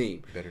competitive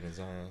team. Better than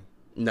Zion?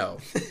 No,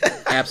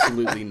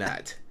 absolutely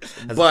not.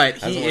 But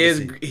he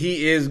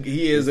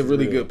is a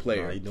really good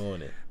player. No, he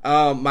doing it.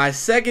 My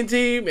second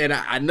team, and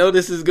I know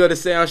this is going to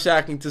sound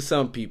shocking to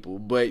some people,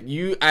 but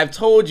I've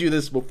told you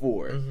this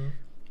before,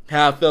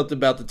 how I felt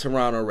about the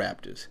Toronto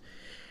Raptors.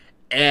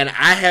 And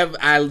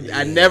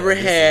I never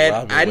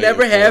had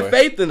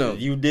faith in him.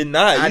 You did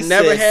not. I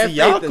never had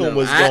faith in him.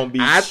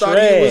 I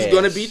thought he was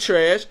going to be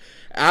trash.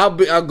 I'll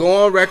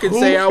go on record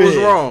and say I was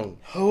wrong.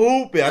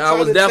 I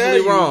was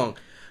definitely wrong.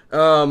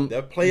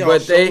 That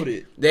playoff showed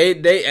it.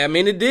 I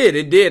mean, it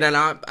did, and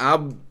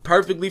I'm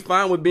perfectly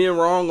fine with being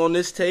wrong on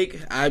this take.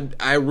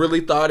 I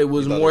really thought it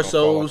was more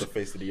so. Fall off the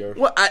face of the earth.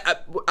 Well,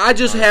 I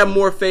just have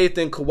more faith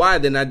in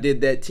Kawhi than I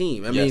did that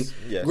team. I mean,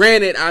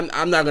 granted,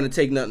 I'm not going to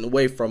take nothing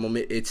away from him.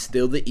 It's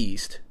still the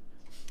East.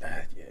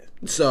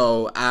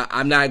 So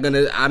I'm not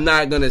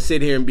gonna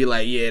sit here and be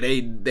like, yeah,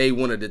 they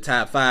one of the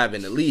top 5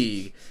 in the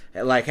league,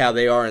 like how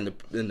they are in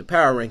the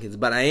power rankings.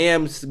 But I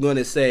am going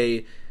to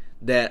say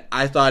that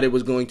I thought it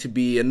was going to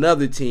be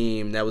another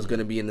team that was going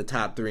to be in the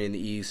top 3 in the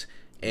East,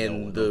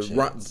 and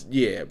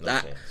Okay.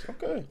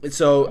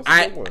 So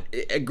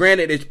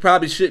granted, it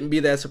probably shouldn't be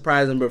that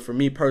surprising, but for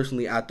me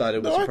personally, I thought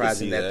it was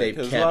surprising that they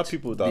kept. A lot of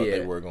people thought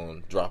they were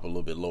going to drop a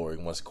little bit lower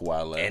once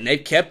Kawhi left, and they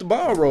kept the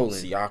ball rolling.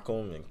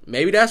 Siakam, and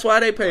maybe that's why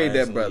they paid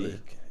that brother.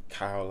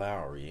 Kyle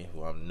Lowry,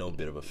 who I'm no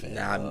bit of a fan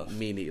of.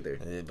 Me neither.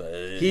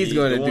 But he's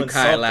going to do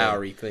Kyle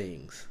Lowry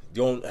things.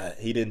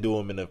 He didn't do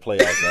him in the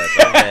playoffs last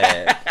time. I'm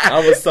mad.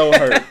 I was so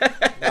hurt.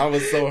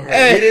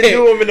 Hey, he didn't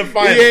do him in the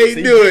finals. He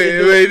He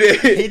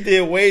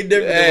did way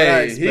different than what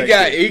I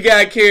expected. He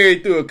got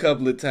carried through a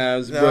couple of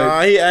times.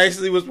 But he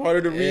actually was part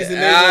of the reason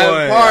they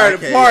won. Part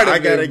of I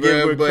gotta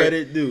give where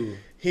credit due.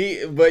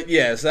 But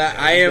yes,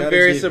 I am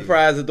very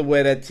surprised at the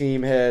way that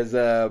team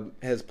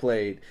has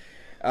played.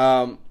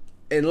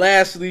 And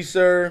lastly,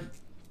 sir,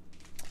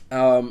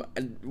 I'm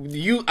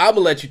gonna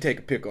let you take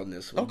a pick on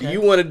this one. Okay. Do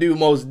you want to do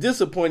most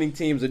disappointing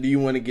teams, or do you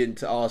want to get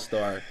into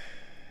All-Star?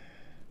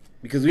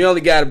 Because we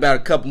only got about a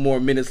couple more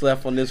minutes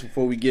left on this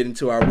before we get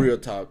into our real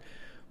talk.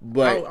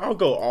 But I'll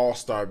go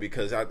All-Star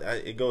because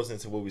it goes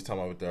into what we was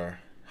talking about with our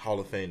Hall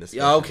of Fame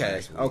discussion.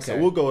 Okay. So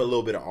we'll go a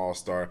little bit of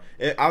All-Star.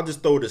 I'll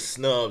just throw the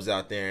snubs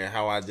out there and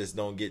how I just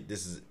don't get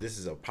this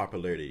is a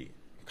popularity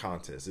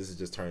contest. This is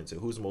just turned to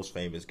who's the most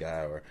famous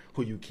guy or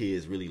who you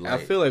kids really like. I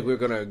feel like we're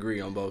gonna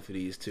agree on both of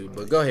these too.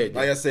 But go ahead.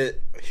 Like I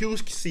said,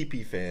 huge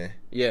CP fan.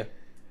 Yeah.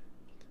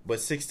 But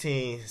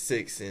 16,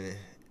 6,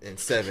 and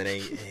 7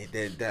 ain't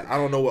that. I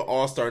don't know what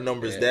All-Star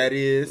numbers that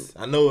is.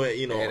 I know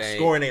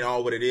scoring ain't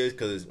all what it is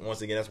because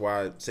once again that's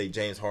why I say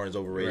James Harden's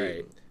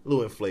overrated, right. A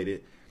little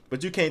inflated.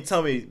 But you can't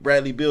tell me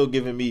Bradley Beal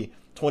giving me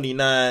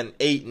 29,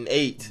 8, and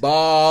 8,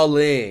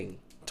 balling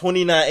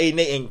 29, 8, and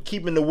 8, and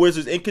keeping the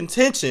Wizards in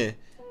contention.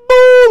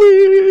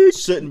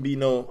 Shouldn't be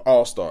no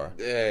All-Star.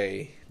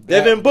 Hey,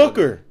 Devin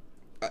Booker,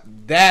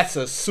 That's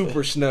a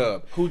super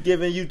snub. Who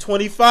giving you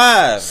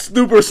 25?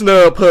 Super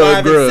snub,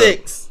 Pug 5 and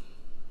 6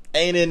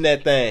 ain't in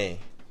that thing.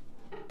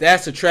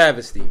 That's a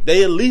travesty.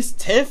 They at least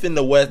 10th in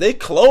the West. They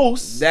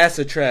close. That's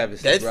a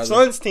travesty, That brother.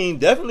 Suns team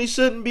definitely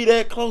shouldn't be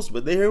that close,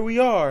 but here we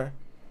are.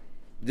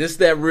 This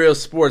that real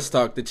sports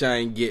talk that y'all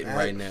ain't getting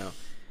right now.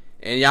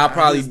 And y'all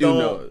probably do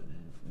know it.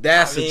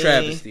 That's a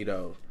travesty,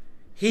 though.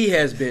 He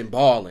has been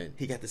balling.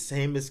 He got the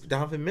same as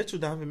Donovan Mitchell.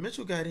 Donovan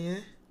Mitchell got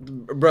in.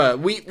 Bruh,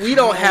 we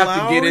don't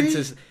have to get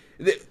into...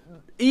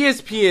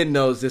 ESPN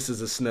knows this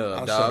is a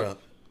snub, dog. Shut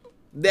up.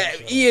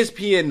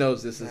 ESPN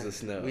knows this is a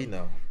snub. We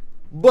know.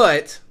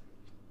 But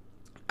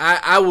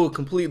I will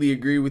completely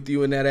agree with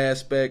you in that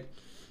aspect.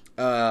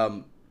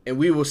 And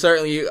we will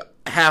certainly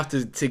have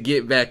to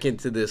get back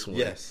into this one.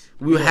 Yes.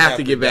 We will have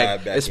to get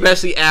back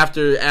especially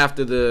after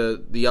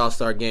the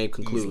All-Star game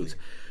concludes.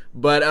 Easily.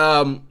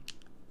 But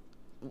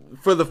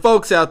for the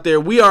folks out there,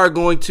 we are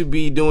going to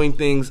be doing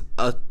things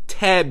a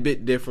tad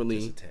bit differently.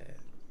 Just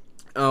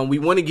a tad. We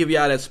want to give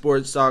y'all that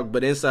sports talk,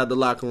 but inside the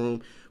locker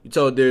room, we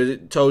told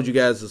you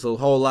guys there's a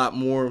whole lot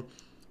more.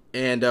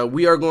 And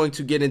we are going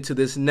to get into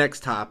this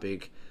next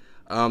topic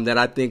that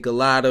I think a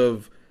lot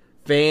of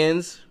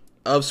fans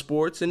of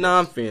sports and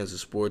non-fans of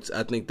sports,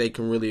 I think they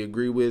can really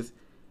agree with.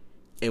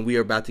 And we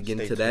are about to get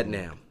into that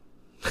now.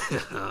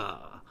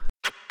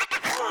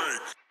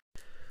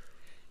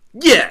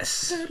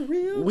 Yes,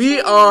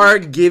 we are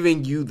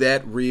giving you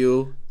that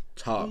real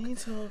talk.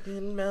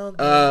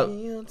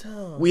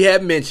 We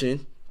have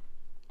mentioned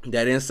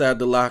that inside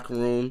the locker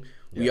room,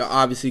 we are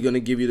obviously going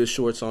to give you the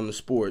shorts on the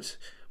sports,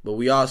 but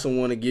we also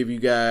want to give you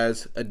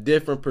guys a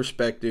different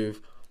perspective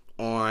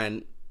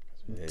on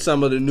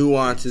some of the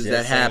nuances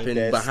that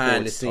happen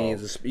behind the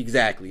scenes.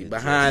 Exactly,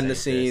 behind the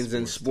scenes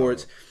in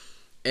sports.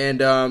 And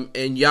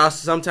y'all,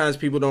 sometimes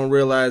people don't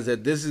realize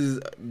that this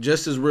is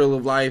just as real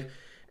of life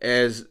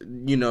as,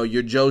 you know,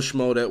 your Joe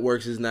Schmo that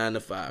works his 9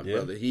 to 5,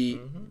 brother.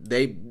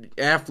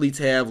 Athletes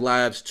have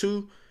lives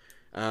too,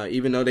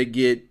 even though they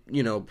get,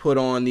 you know, put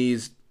on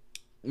these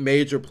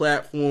major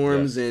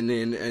platforms and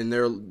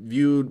they're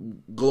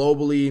viewed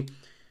globally.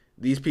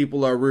 These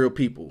people are real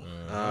people,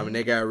 and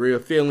they got real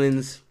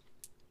feelings,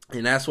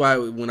 and that's why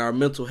when our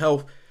mental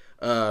health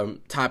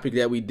topic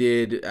that we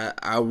did,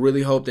 I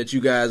really hope that you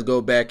guys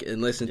go back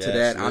and listen to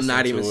that. I'm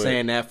not even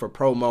saying that for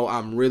promo.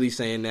 I'm really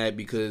saying that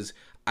because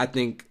I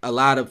think a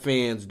lot of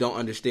fans don't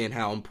understand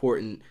how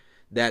important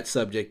that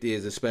subject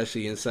is,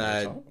 especially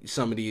inside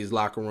some of these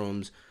locker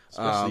rooms.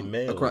 Especially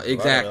males.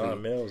 Exactly. A lot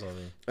of males on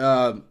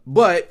there.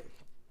 But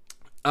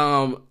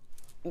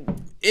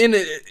in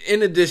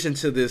addition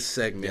to this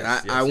segment,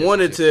 I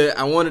wanted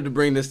to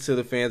bring this to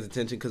the fans'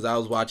 attention because I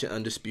was watching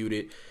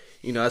Undisputed.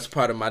 You know, that's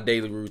part of my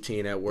daily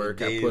routine at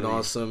work. I put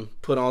on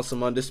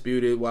some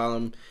Undisputed while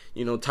I'm,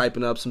 you know,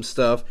 typing up some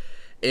stuff.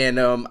 And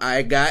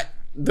I got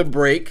the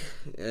break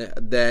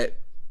that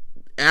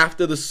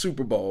after the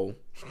Super Bowl,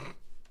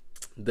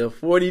 the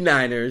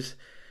 49ers,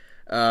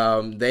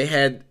 they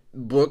had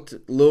booked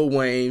Lil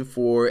Wayne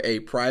for a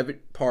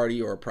private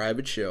party or a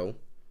private show.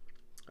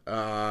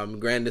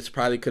 Granted, this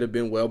probably could have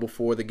been well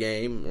before the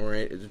game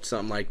or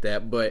something like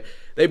that, but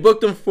they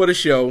booked him for the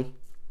show,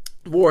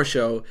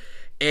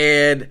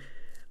 and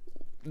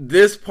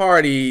this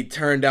party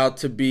turned out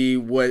to be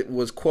what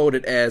was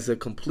quoted as a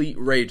complete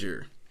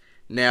rager.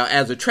 Now,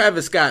 as a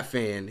Travis Scott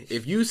fan,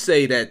 if you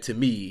say that to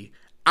me,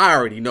 I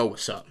already know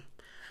what's up.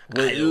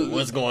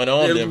 What's going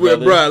on there,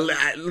 brother? Bro,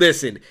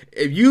 listen,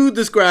 if you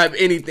describe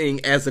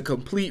anything as a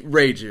complete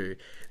rager,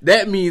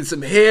 that means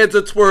some heads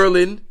are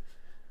twirling,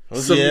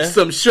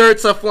 some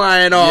shirts are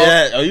flying off.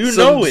 Yeah, you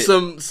know it.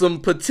 Some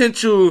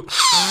potential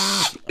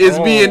is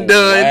being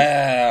done.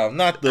 Wow,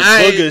 not the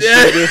booger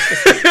sugar.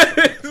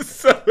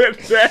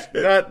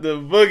 Not the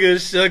booger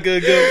sugar,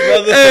 good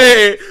brother.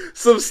 Hey,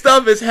 some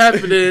stuff is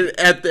happening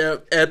at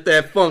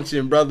that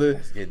function, brother.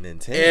 It's getting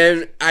intense.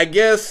 And I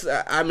guess,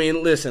 I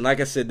mean, listen, like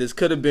I said, this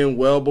could have been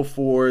well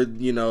before,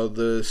 you know,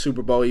 the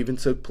Super Bowl even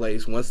took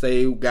place. Once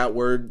they got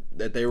word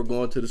that they were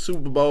going to the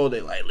Super Bowl,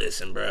 they like,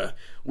 listen, bro,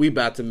 we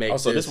about to make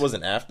so this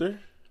wasn't after?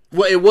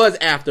 Well, it was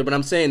after, but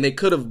I'm saying they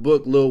could have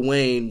booked Lil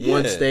Wayne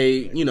once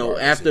they, you know,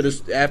 after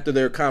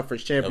their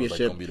conference championship.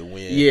 That was like gonna be the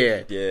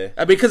win.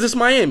 Yeah. Because it's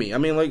Miami. I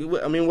mean,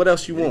 what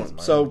else you want?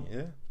 So,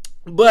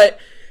 but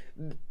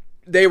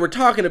they were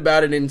talking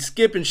about it, and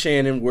Skip and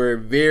Shannon were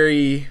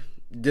very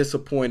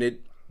disappointed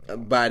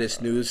by this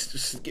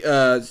news.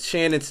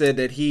 Shannon said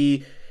that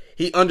he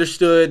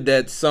understood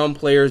that some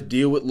players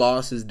deal with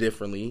losses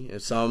differently,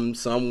 and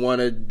some want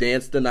to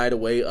dance the night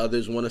away,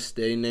 others want to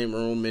stay in their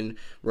room and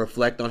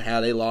reflect on how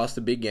they lost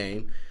a big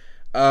game.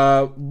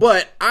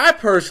 But I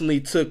personally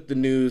took the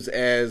news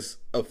as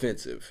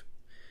offensive.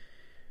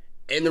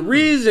 And the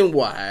reason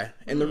why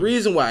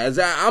is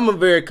I'm a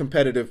very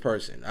competitive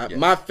person.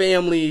 My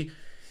family,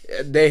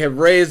 they have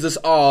raised us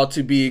all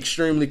to be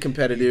extremely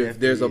competitive.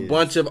 There's a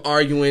bunch of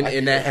arguing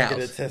in that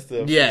house.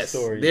 Yes,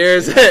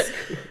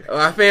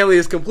 my family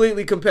is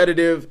completely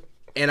competitive,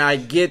 and I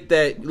get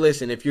that.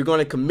 Listen, if you're going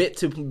to commit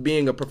to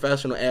being a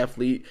professional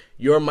athlete,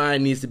 your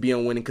mind needs to be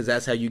on winning because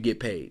that's how you get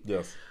paid.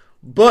 Yes.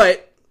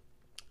 But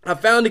I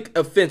found it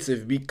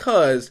offensive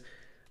because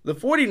the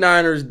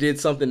 49ers did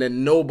something that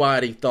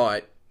nobody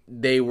thought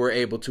they were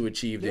able to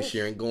achieve this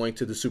year and going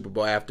to the Super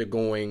Bowl after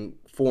going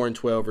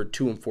 4-12 or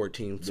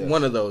 2-14. Yes.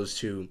 One of those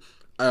two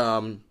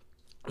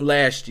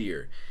last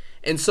year.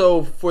 And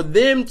so for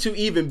them to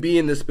even be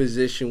in this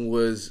position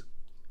was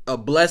a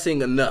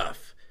blessing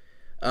enough.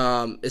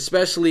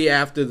 Especially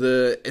after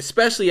the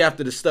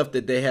stuff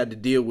that they had to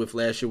deal with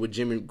last year with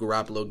Jimmy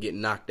Garoppolo getting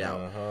knocked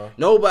out. Uh-huh.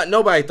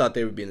 Nobody thought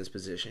they would be in this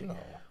position. No.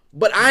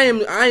 But I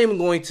am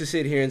going to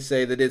sit here and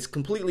say that it's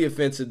completely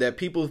offensive that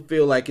people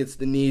feel like it's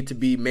the need to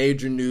be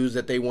major news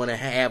that they want to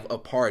have a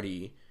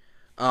party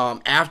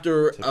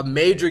after a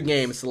major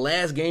game. It's the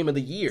last game of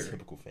the year.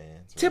 Typical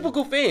fans.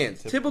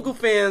 Typical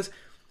fans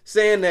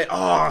saying that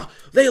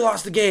they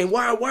lost the game.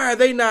 Why are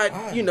they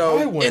not in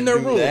their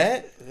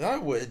room? I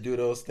wouldn't do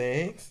those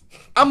things.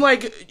 I'm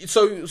like,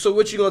 so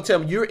what you gonna tell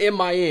me? You're in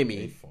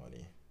Miami.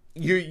 Funny.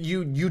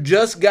 You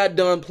just got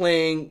done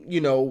playing,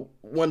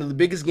 one of the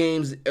biggest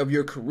games of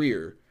your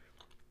career.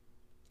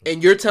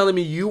 And you're telling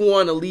me you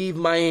want to leave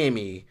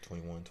Miami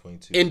 21,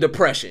 22 in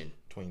depression.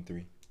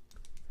 23.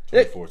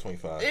 24,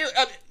 25.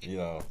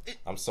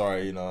 I'm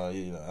sorry, not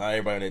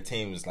everybody on that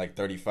team is like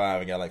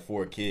 35 and got like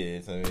 4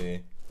 kids. I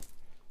mean,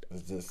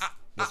 it's just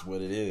that's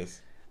what it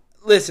is.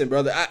 Listen,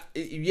 brother,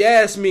 you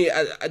ask me,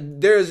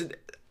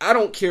 I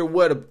don't care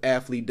what an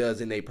athlete does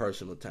in their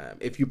personal time.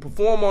 If you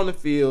perform on the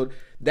field,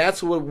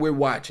 that's what we're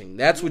watching.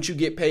 That's what you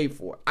get paid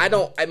for.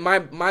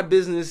 My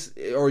business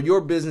or your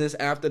business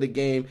after the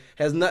game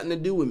has nothing to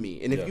do with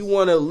me. And if you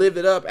want to live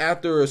it up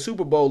after a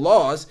Super Bowl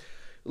loss,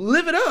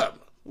 live it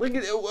up.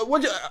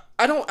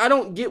 I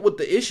don't get what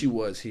the issue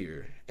was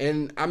here,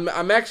 and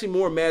I'm actually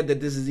more mad that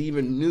this is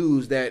even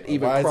news that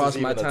even crossed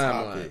my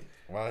timeline.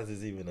 Why is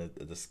this even a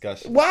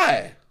discussion?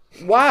 Why?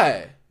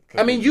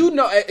 I mean,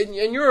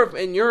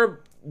 and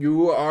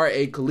you are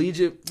a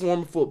collegiate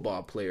former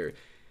football player.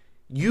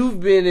 You've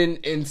been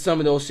in some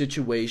of those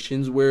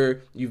situations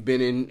where you've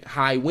been in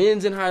high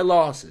wins and high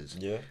losses.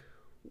 Yeah.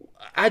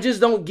 I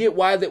just don't get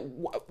why that.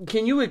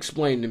 Can you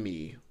explain to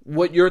me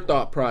what your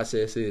thought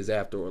process is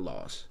after a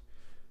loss?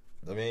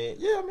 I mean,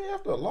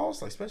 after a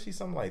loss, like especially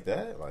something like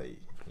that, like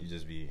you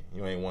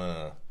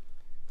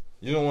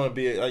don't want to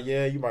be,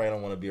 you might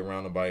don't want to be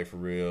around nobody for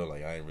real.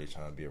 Like I ain't really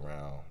trying to be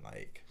around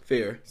like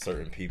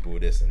certain people,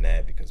 this and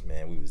that, because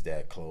man, we was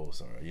that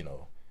close, or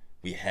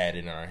we had it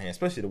in our hands.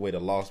 Especially the way the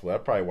loss was.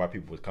 That's probably why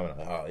people was coming.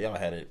 Like, y'all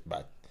had it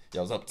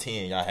y'all was up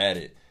 10, y'all had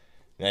it.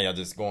 Now y'all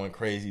just going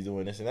crazy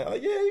doing this and that.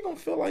 Like you're gonna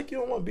feel like you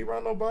don't want to be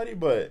around nobody,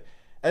 but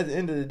at the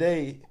end of the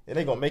day, it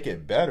ain't gonna make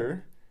it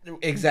better.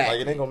 Exactly.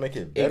 Like it ain't gonna make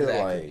it better.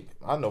 Exactly. Like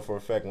I know for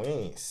a fact I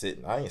ain't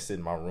sitting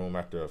in my room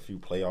after a few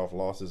playoff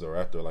losses or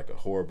after like a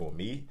horrible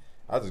meet.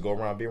 I just go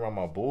around, be around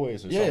my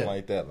boys or something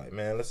like that. Like,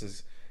 man, let's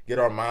just get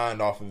our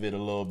mind off of it a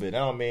little bit. That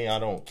don't mean I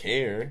don't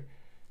care.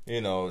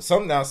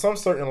 Some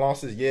certain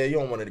losses, you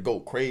don't want to go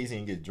crazy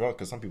and get drunk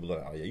because some people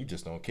are like, you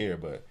just don't care.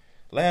 But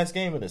last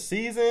game of the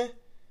season,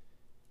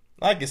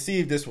 I could see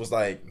if this was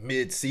like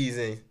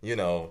mid-season,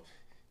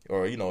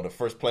 or the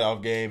first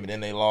playoff game and then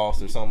they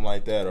lost or something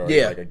like that, or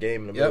like a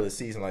game in the middle of the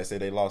season, like say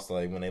they lost,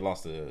 like when they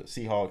lost the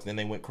Seahawks, then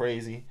they went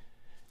crazy.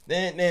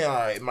 Then all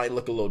right, it might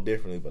look a little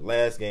differently. But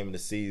last game of the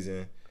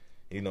season,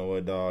 you know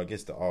what, dog?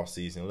 It's the off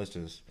season.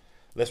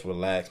 Let's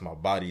relax. My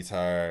body's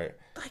tired.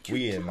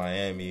 We in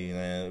Miami,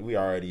 man. We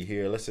already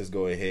here. Let's just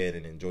go ahead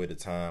and enjoy the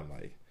time.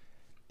 Like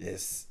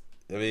this.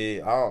 I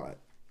mean,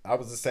 I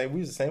was the same. We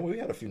was the same way. We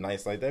had a few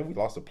nights like that. We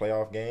lost a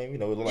playoff game. It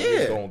looked like we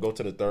was gonna go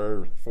to the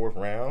 3rd, 4th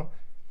round.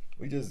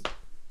 You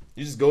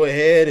just go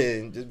ahead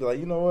and just be like,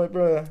 you know what,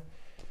 bro?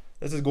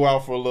 Let's just go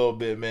out for a little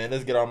bit, man.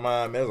 Let's get our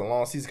mind, man. It's a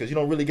long season because you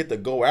don't really get to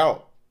go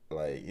out.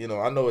 Like,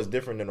 I know it's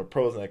different than the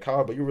pros and the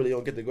college, but you really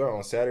don't get to go out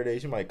on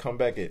Saturdays. You might come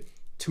back at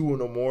 2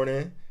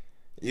 a.m.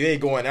 You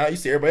ain't going out. You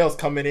see everybody else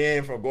coming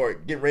in from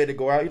getting ready to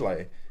go out. You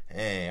like,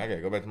 dang, I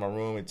gotta go back to my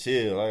room and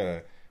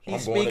chill.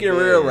 He's speaking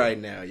real right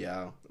now,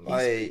 y'all.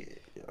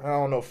 Like, I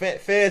don't know.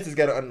 Fans just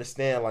gotta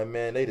understand, like,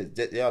 man,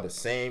 y'all the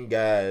same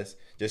guys.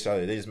 They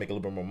just make a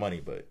little bit more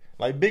money, but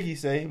like Biggie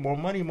say, more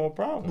money, more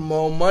problems.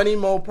 More money,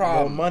 more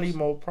problems. More money,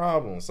 more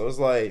problems. So it's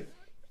like,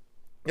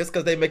 just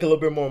because they make a little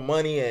bit more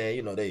money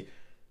and they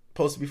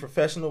supposed to be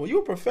professional. Well, you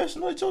a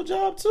professional at your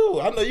job too.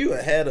 I know you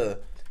had a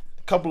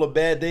couple of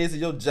bad days at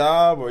your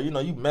job, or you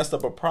messed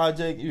up a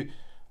project.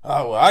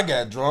 I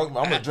got drunk.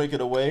 I'm gonna drink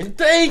it away.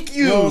 Thank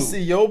you. You don't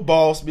see your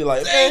boss be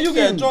like, man, you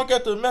got drunk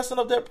after messing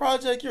up that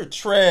project. You're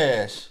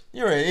trash.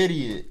 You're an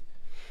idiot.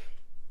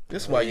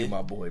 This is why you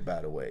my boy,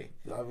 by the way.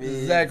 I mean, this is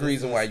the exact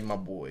reason why you my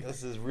boy.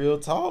 This is real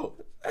talk.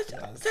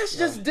 That's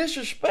just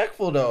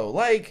disrespectful, though.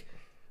 Like,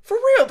 for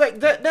real, like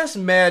that's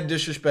mad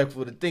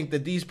disrespectful to think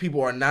that these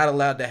people are not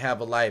allowed to have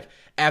a life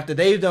after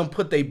they've done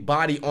put their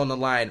body on the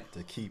line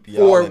to keep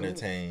y'all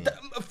entertained.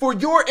 For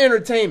your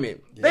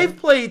entertainment. Yeah. They've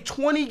played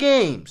 20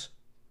 games.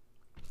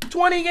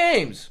 20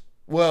 games.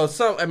 Well,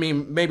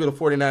 maybe the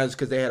 49ers,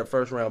 because they had a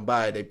first round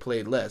bye, they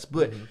played less.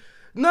 But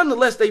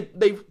nonetheless, they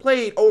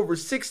played over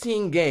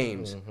 16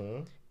 games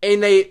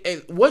And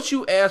what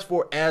you ask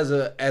for as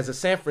a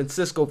San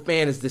Francisco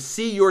fan is to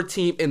see your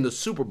team in the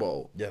Super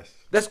Bowl. Yes.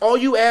 That's all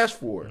you ask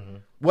for. Mm-hmm.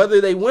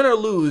 Whether they win or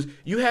lose,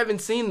 you haven't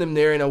seen them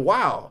there in a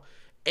while.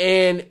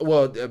 And,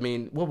 well, I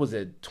mean, what was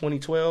it,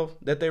 2012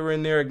 that they were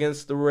in there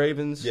against the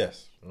Ravens?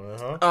 Yes.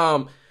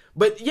 Uh-huh.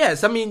 But,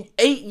 yes, I mean,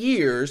 8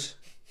 years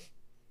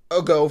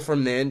ago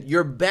from then,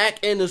 you're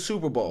back in the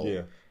Super Bowl.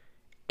 Yeah.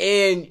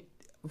 And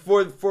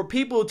for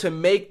people to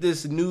make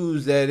this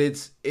news that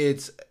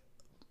it's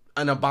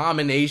an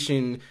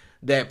abomination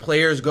that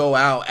players go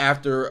out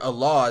after a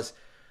loss,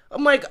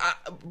 I'm like,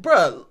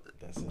 bruh,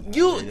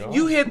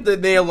 you hit the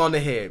nail on the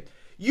head.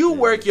 You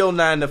work your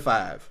 9 to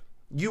 5.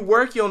 You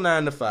work your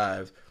 9 to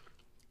 5.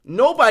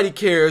 Nobody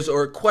cares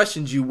or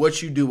questions you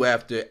what you do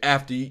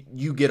after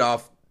you get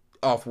off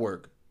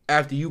work,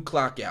 after you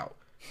clock out.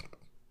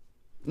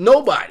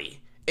 Nobody.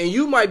 And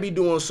you might be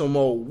doing some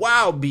old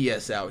wild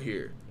BS out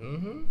here.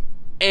 Mm-hmm.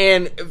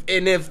 And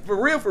if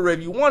for real,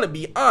 if you want to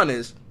be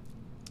honest,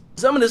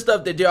 some of the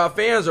stuff that y'all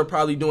fans are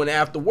probably doing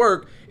after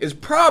work is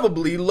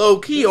probably low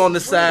key on the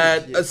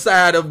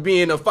side of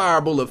being a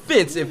fireable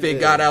offense if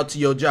it got out to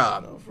your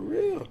job. No, for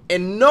real.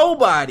 And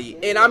nobody,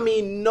 and I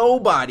mean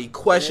nobody,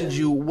 questions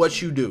you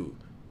what you do.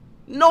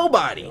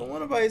 Nobody. I don't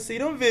want nobody to see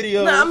them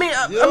videos. Nah, I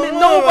mean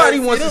nobody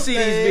wants to see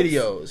these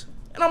videos.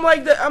 And I'm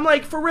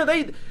like for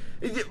real,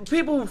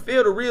 people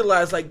fail to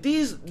realize like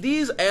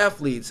these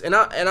athletes, and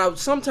I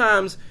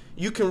sometimes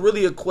you can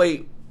really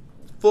equate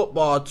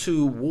football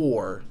to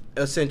war.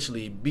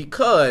 Essentially,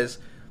 because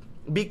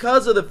of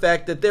the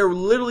fact that they're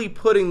literally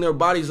putting their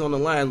bodies on the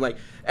line. Like,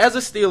 as a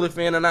Steelers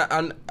fan,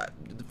 and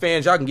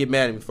fans, y'all can get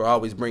mad at me for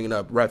always bringing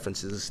up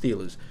references of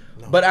Steelers,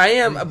 no, but I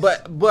am.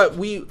 Please. But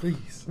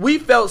we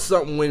felt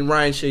something when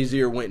Ryan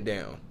Shazier went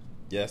down.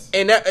 Yes,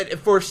 and that,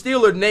 for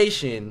Steeler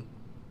Nation,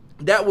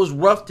 that was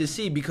rough to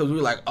see because we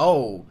were like,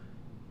 oh,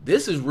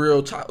 this is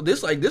real.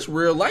 This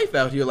real life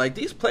out here. Like,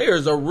 these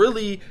players are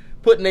really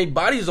putting their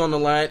bodies on the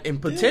line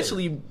and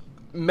potentially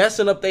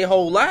messing up their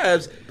whole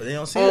lives. But they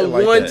don't see it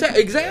like that.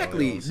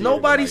 Exactly.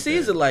 Nobody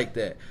sees it like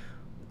that.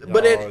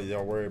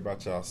 Y'all worry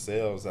about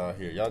yourselves out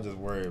here. Y'all just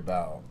worry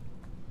about,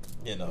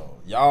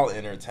 y'all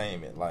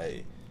entertainment.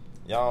 Like,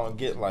 y'all don't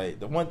get like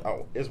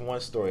it's one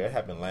story that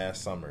happened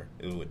last summer.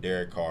 It was with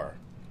Derek Carr.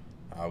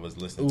 I was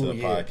listening to a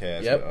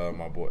podcast with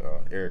my boy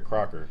Eric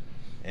Crocker,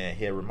 and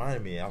he had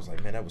reminded me. I was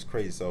like, man, that was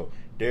crazy. So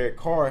Derek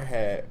Carr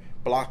had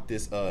blocked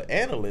this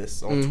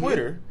analyst on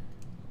Twitter,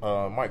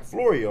 Mike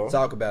Florio.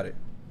 Talk about it.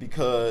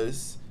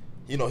 Because,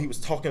 he was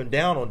talking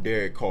down on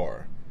Derek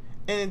Carr.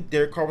 And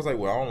Derek Carr was like,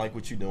 well, I don't like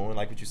what you're doing,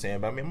 like what you're saying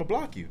about me, I'm going to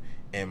block you.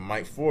 And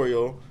Mike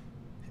Florio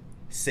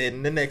said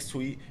in the next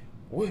tweet,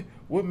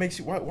 what makes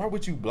you, why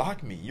would you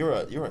block me? You're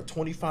a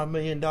 $25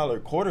 million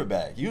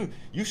quarterback. You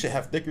should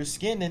have thicker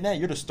skin than that.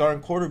 You're the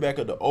starting quarterback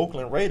of the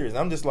Oakland Raiders. And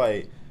I'm just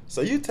like,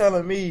 so you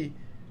telling me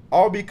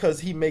all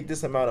because he make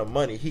this amount of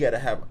money, he got to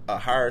have a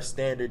higher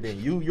standard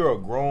than you? You're a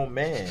grown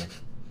man.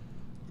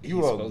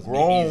 You're a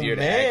grown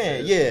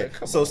man, yeah.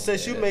 So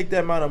since you make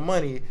that amount of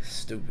money,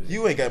 stupid,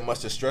 you ain't got much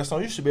to stress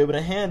on. You should be able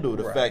to handle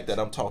the fact that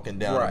I'm talking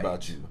down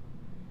about you.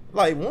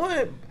 Like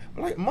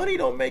money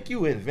don't make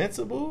you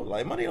invincible.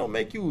 Like money don't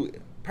make you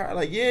power.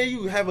 Like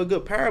you have a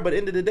good power, but at the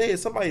end of the day, if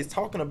somebody's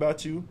talking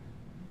about you,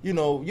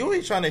 you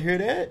ain't trying to hear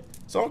that.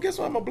 So I guess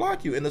what, I'm gonna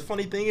block you. And the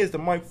funny thing is, the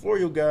Mike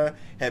Florio guy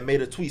had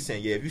made a tweet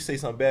saying, "Yeah, if you say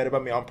something bad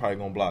about me, I'm probably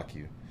gonna block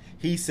you."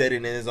 He said it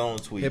in his own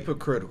tweet.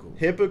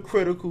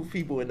 Hypocritical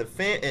people in the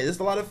fan, and there's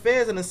a lot of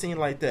fans in the scene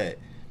like that.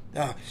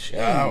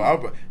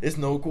 There's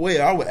no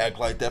way I would act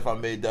like that if I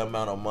made that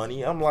amount of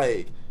money. I'm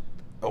like,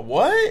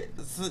 what?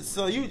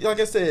 So you, like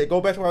I said,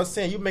 go back to what I was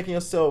saying. You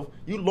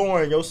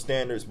lowering your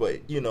standards, but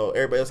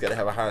everybody else got to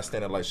have a high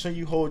standard. Like, shouldn't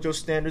you hold your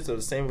standards to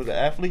the same as an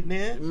athlete?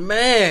 Then,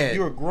 man,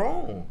 you're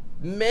grown.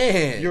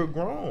 You're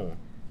grown.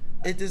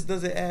 It just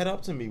doesn't add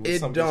up to me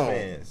with some of these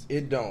fans.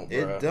 It don't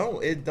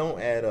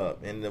add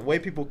up. And the way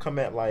people come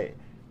at like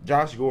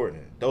Josh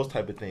Gordon, those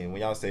type of things,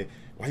 when y'all say,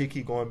 why you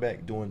keep going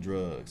back doing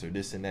drugs or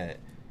this and that,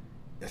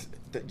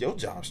 your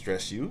job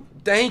stress you.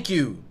 Thank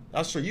you.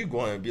 I'm sure you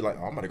going to be like,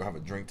 I'm about to go have a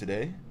drink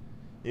today.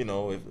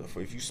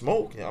 If you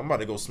smoke, I'm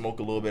about to go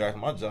smoke a little bit after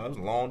my job. It's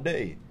a long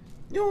day.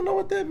 You don't know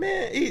what that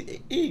man,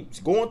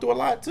 he's going through a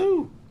lot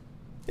too.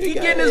 He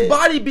getting his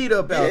body beat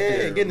up out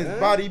there. Yeah, getting his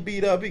body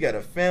beat up. He got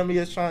a family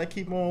that's trying to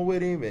keep on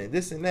with him and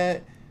this and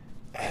that.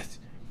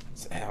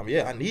 I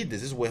need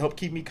this. This will help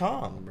keep me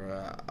calm.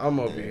 Bruh, I'm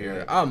over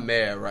here. I'm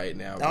mad right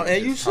now.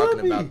 And you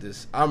should be. About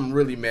this. I'm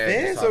really mad.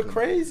 Fans are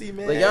crazy,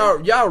 man. Like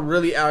y'all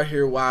really out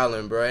here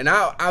wilding, bro. And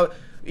I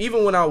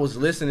even when I was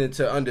listening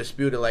to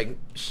Undisputed, like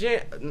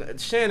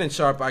Shannon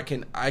Sharp,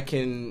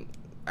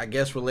 I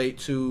guess relate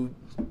to.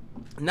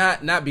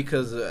 Not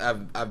because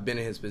I've been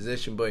in his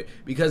position, but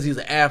because he's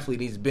an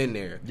athlete, he's been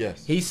there.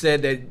 Yes. He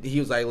said that he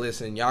was like,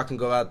 listen, y'all can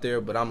go out there,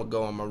 but I'm gonna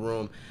go in my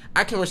room.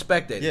 I can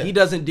respect that. Yeah. He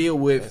doesn't deal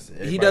with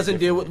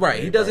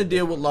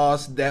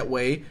loss that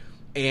way,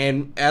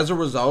 and as a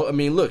result, I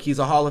mean, look, he's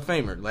a Hall of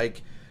Famer.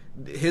 Like,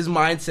 his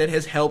mindset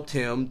has helped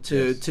him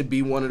to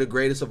be one of the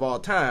greatest of all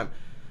time.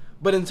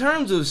 But in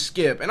terms of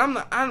Skip, and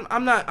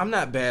I'm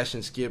not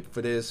bashing Skip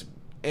for this,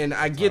 and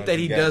I get that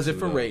he does it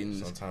for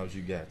ratings. Sometimes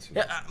you got to.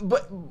 Yeah,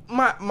 but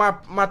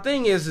my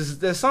thing is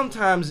that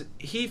sometimes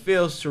he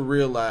fails to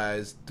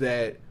realize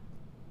that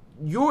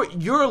your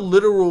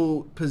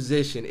literal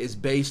position is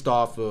based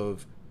off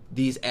of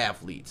these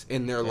athletes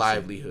and their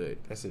livelihood.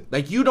 That's it.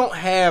 Like, you don't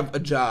have a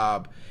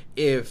job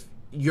if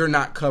you're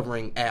not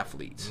covering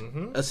athletes,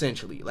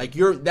 essentially. Like,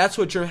 that's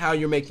how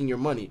you're making your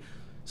money.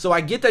 So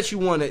I get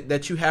that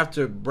that you have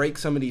to break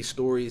some of these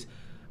stories,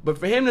 but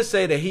for him to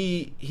say that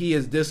he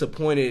is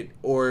disappointed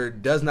or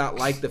does not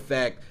like the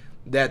fact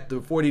that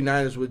the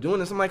 49ers were doing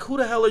this, I'm like, who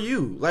the hell are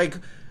you? Like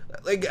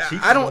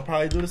I don't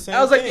probably do the same.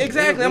 I was like, thing.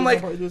 exactly. I'm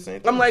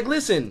like,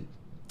 listen,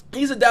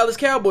 he's a Dallas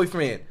Cowboy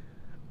fan.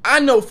 I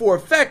know for a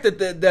fact that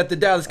the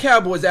Dallas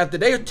Cowboys, after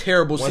their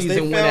terrible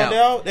season went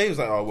out, they was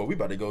like, oh well, we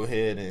about to go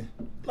ahead and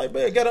like,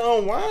 man, gotta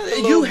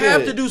unwind. You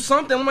have to do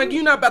something. I'm like,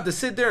 you're not about to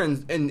sit there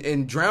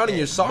and drown in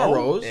your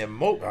sorrows and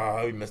mope.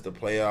 Oh, we missed the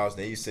playoffs.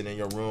 Then you sit in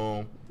your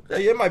room.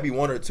 Like, it might be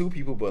one or two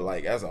people, but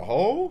like as a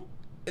whole,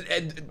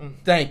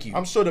 thank you.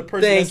 I'm sure the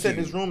person that sat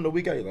in his room the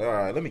week out, like, all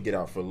right, let me get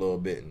out for a little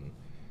bit and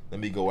let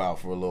me go out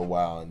for a little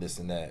while and this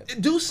and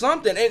that. Do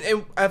something.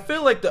 And I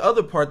feel like the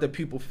other part that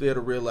people fail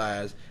to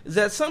realize is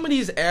that some of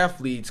these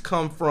athletes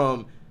come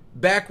from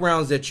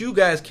backgrounds that you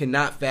guys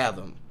cannot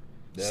fathom.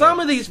 Some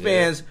of these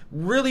fans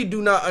really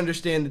do not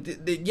understand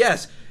that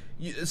yes,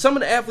 some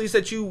of the athletes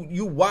that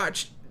you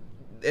watch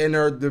and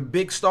are the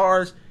big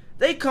stars,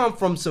 they come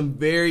from some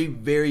very,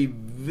 very,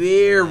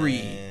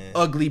 very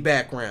ugly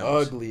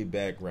backgrounds. Ugly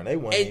background. They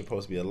weren't even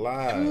supposed to be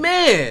alive.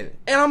 Man.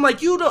 And I'm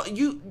like, who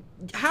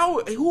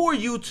are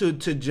you to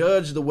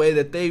judge the way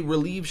that they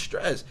relieve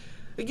stress?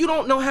 Like, you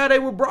don't know how they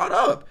were brought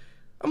up.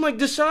 I'm like,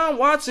 Deshaun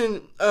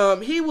Watson,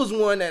 he was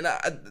one, and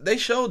they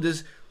showed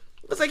this.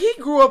 It's like he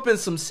grew up in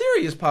some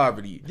serious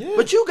poverty. Yeah.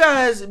 But you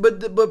guys,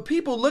 but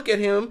people look at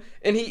him,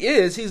 and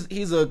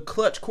he's a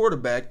clutch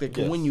quarterback that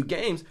can win you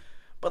games.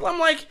 But I'm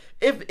like,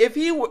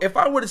 if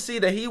I were to see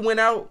that he went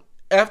out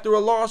after a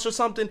loss or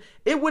something,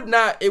 it would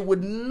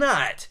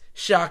not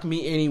shock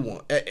me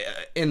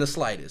in the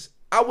slightest.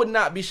 I would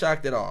not be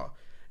shocked at all.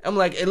 I'm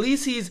like, at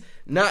least he's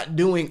not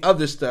doing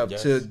other stuff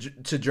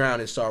to drown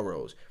his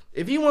sorrows.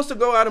 If he wants to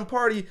go out and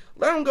party,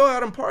 let him go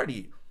out and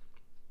party.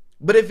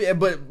 But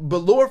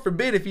Lord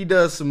forbid if he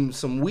does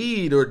some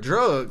weed or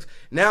drugs,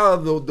 now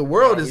the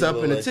world is up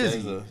in a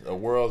tizzy. A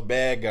world's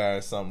bad guy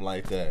or something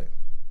like that.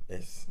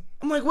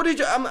 I'm like, what did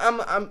you?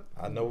 I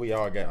know we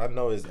all got. I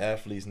know as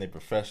athletes and they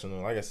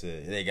professional. Like I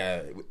said,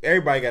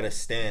 everybody got a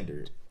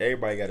standard.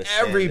 Everybody got a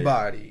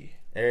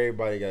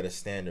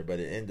standard. But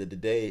at the end of the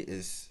day,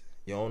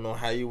 you don't know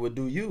how you would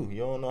do you. You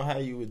don't know how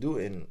you would do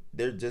it, and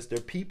they're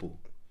people.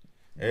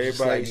 Everybody's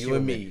like you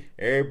and me.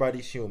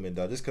 Everybody's human,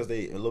 though. Just because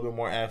they a little bit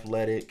more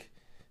athletic,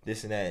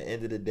 this and that. At the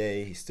end of the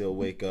day, he still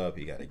wake up.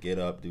 He got to get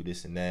up, do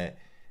this and that.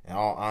 And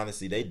all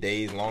honesty, they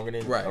days longer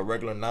than a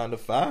regular 9 to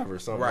 5 or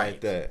something like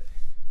that.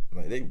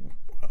 Like they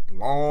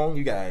long,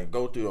 you gotta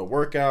go through a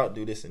workout,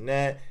 do this and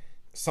that.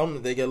 Some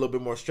they get a little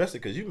bit more stressed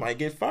because you might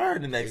get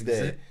fired the next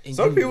day.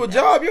 Some people's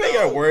job, you ain't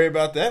gotta worry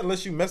about that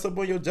unless you mess up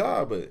on your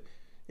job. But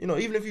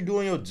even if you're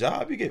doing your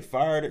job, you get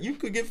fired. You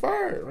could get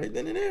fired right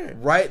then and there.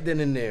 Right then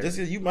and there. Just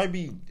because you might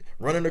be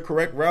running the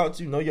correct routes,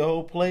 you know your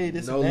whole play.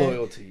 This no and that.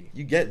 Loyalty.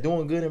 You get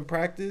doing good in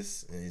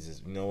practice, and it's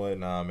just what?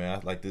 Nah, man,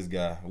 I like this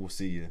guy. We'll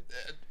see you.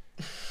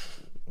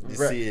 You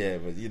see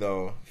that,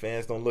 but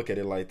fans don't look at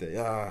it like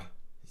that.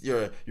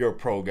 You're a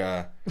pro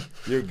guy.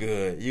 You're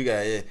good.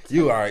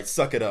 You all right.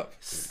 Suck it up.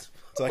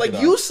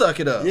 You suck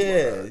it up.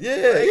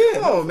 Yeah.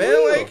 Come on,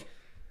 man. Like,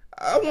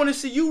 I want to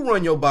see you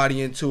run your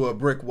body into a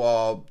brick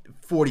wall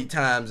 40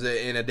 times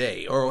in a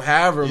day or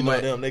however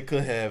much. They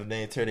could have.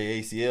 They turned their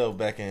ACL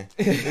back in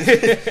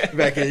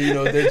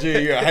their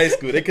junior year of high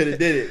school. They could have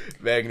did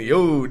it back in the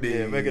old days.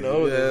 Yeah, back in the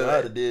old days.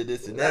 I'd have did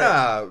this and that.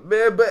 Nah,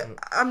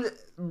 man.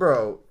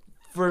 But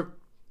for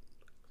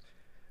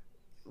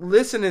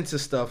listening to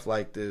stuff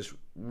like this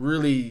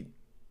really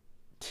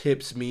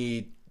tips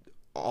me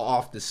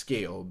off the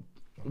scale.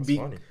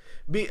 Funny.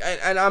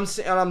 And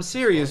I'm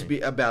serious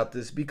about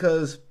this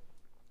because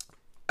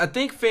I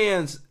think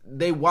fans,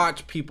 they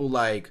watch people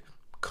like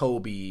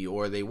Kobe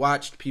or they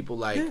watched people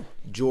like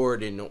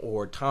Jordan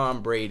or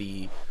Tom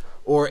Brady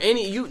or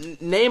you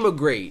name a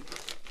great,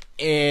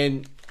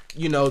 and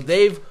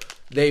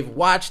they've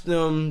watched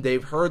them,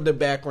 they've heard the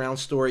background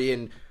story,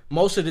 and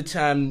most of the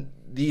time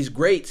these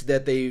greats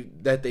that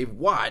they've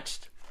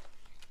watched,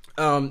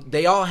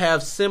 they all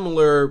have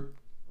similar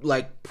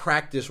like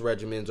practice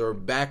regimens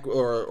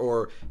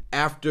or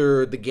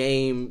after the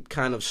game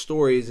kind of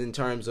stories in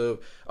terms of,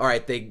 all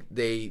right,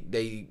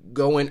 they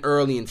go in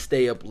early and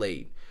stay up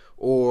late.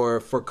 Or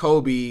for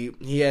Kobe,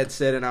 he had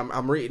said, and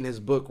I'm reading his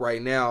book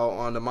right now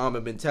on the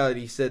Mamba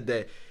mentality. He said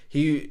that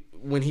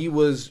when he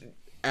was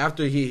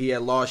after he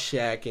had lost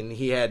Shaq and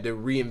he had to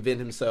reinvent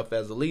himself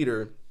as a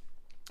leader,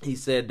 he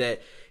said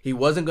that He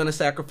wasn't going to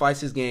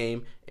sacrifice his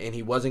game, and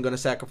he wasn't going to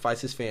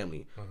sacrifice his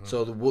family.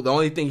 So the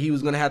only thing he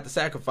was going to have to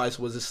sacrifice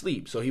was his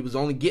sleep. So he was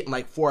only getting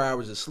like 4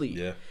 hours of sleep.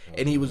 Yeah.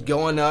 And he was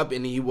going up,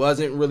 and he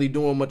wasn't really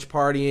doing much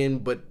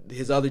partying, but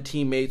his other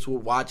teammates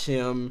would watch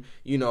him,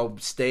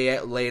 stay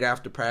late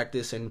after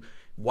practice and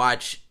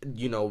watch,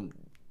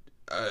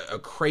 a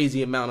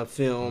crazy amount of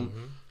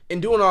film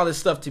and doing all this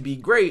stuff to be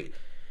great.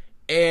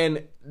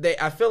 And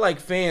I feel like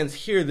fans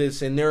hear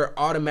this and they're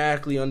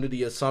automatically under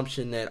the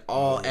assumption that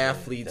all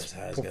athletes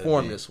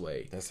perform this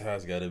way. That's how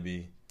it's got to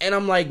be. And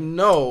I'm like,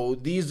 no,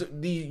 these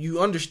you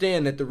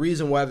understand that the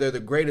reason why they're the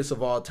greatest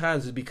of all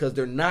times is because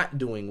they're not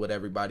doing what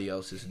everybody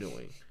else is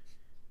doing.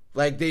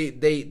 Like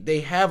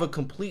they have a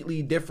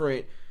completely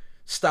different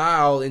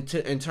style in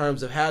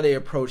terms of how they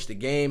approach the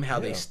game, how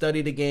they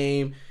study the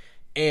game.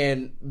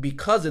 And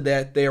because of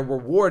that, they're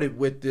rewarded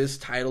with this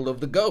title of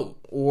the GOAT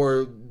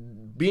or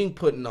being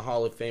put in the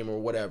Hall of Fame or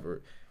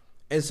whatever.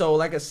 And so,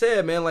 like I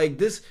said, man, like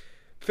this,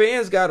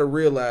 fans got to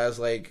realize,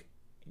 like,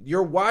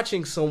 you're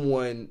watching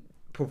someone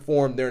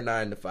perform their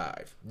 9 to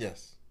 5.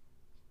 Yes.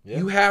 Yeah.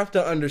 You have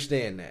to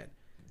understand that.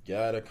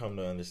 Gotta come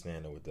to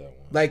understand it with that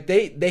one. Like,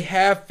 they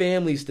have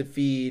families to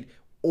feed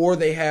or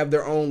they have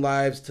their own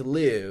lives to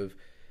live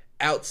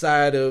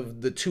outside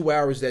of the 2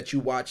 hours that you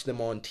watch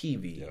them on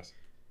TV. Yes.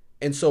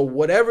 And so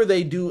whatever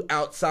they do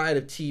outside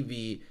of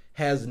TV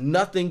has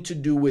nothing to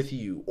do with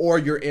you or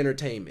your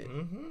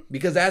entertainment,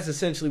 because that's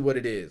essentially what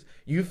it is.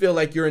 You feel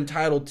like you're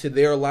entitled to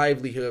their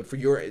livelihood for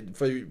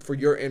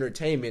your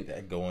entertainment.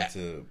 That going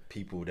to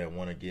people that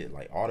want to get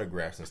like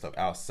autographs and stuff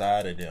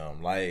outside of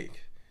them,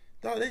 like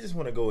they just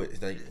want to go.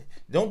 Like,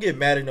 don't get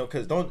mad at them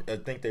because don't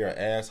think they're an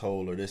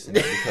asshole or this and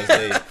that because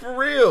they for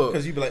real.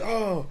 Because you be like,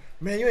 oh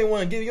man, you don't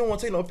want to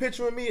take no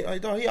picture with me.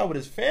 Like, dog, he out with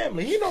his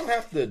family. He don't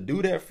have to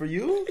do that for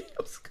you.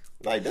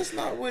 Like, that's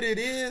not what it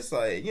is.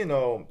 Like,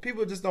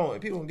 people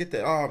don't get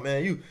that. Oh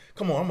man,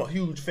 come on, I'm a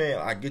huge fan.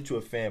 I get you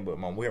a fan, but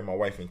I'm with my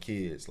wife and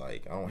kids.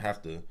 Like, I don't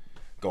have to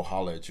go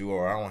holler at you,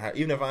 or I don't have,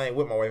 even if I ain't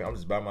with my wife, I'm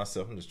just by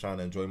myself. I'm just trying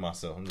to enjoy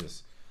myself. I'm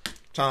just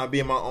trying to be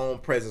in my own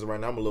presence right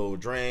now. I'm a little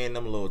drained.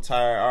 I'm a little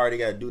tired. I already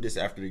got to do this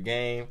after the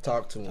game.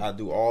 Talk to him. I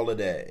do all of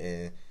that.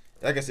 And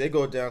like I said, it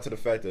goes down to the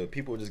fact that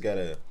people just got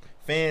to,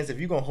 fans, if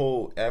you're going to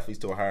hold athletes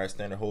to a higher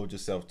standard, hold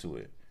yourself to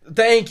it.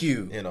 Thank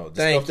you. The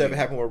stuff that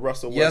happened with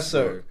Russell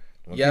Westbrook.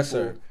 Yes,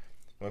 sir. Sir.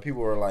 When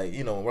people were like,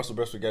 when Russell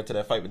Westbrook got to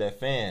that fight with that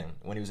fan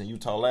when he was in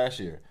Utah last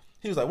year,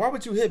 he was like, why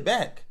would you hit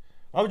back?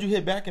 Why would you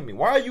hit back at me?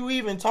 Why are you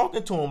even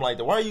talking to him like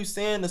that? Why are you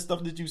saying the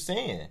stuff that you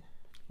saying?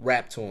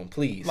 Rap to him,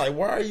 please. Like,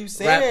 why are you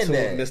saying that?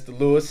 Rap to him, Mr.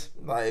 Lewis.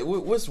 Like,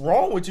 what's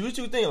wrong with you? What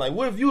you think? Like,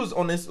 what if you was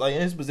on this, like,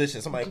 in this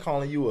position, somebody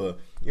calling you a,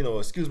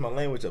 excuse my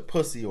language, a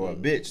pussy or a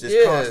bitch? Just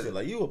constant.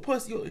 Like, you a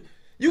pussy.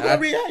 You gonna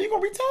react. You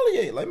gonna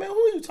retaliate. Like, man, who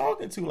are you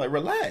talking to? Like,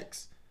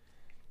 relax.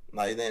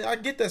 Like, then I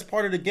get that's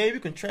part of the game. You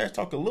can trash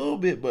talk a little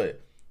bit,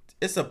 but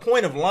it's a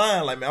point of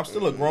line. Like, man, I'm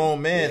still a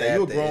grown man, and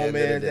you're a grown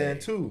man then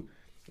too.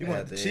 You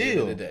want to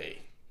chill.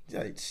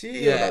 Like, chill.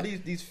 Yeah.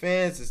 Like, these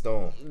fans just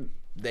don't.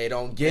 They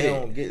don't get it.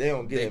 They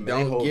don't get it.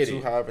 They hold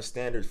too high of a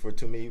standard for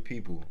too many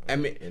people.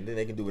 And then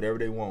they can do whatever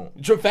they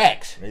want.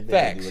 Facts. They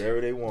can do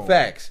whatever they want.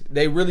 Facts.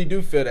 They really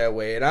do feel that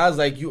way. And I was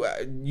like, you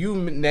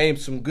named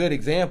some good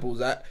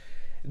examples.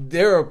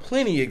 There are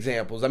plenty of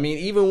examples. I mean,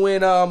 even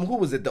when who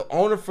was it? The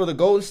owner for the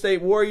Golden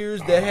State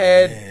Warriors that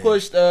had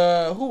pushed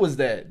who was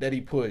that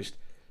he pushed?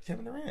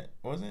 Kevin Durant,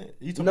 wasn't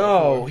it?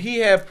 No, he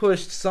had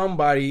pushed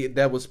somebody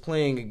that was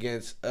playing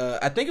against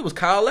I think it was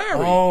Kyle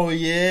Lowry. Oh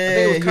yeah. I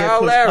think it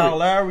was Kyle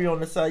Lowry on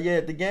the side,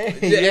 at the game.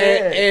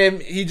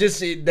 And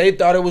they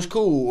thought it was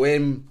cool.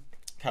 And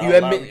Kyle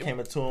Lowry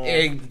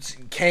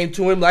came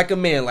to him like a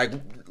man, like,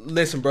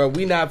 listen, bro,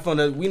 we not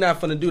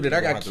finna do that. I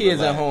got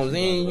kids at home.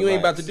 You ain't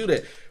about to do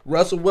that.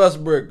 Russell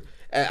Westbrook,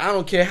 I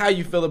don't care how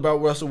you feel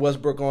about Russell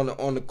Westbrook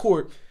on the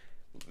court.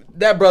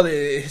 That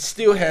brother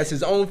still has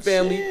his own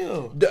family.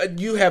 Chill.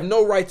 You have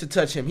no right to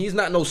touch him. He's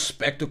not no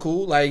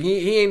spectacle. Like,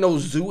 he ain't no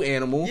zoo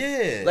animal.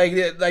 Yeah.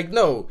 Like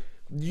no.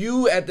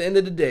 You, at the end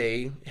of the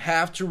day,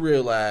 have to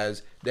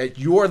realize that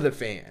you're the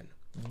fan.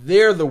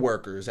 They're the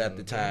workers at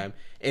the time.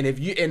 And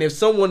if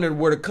someone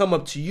were to come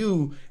up to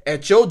you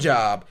at your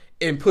job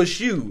and push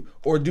you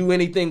or do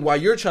anything while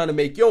you're trying to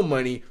make your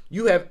money,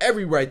 you have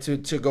every right to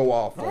go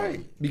off on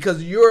it.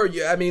 Because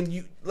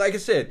like I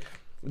said,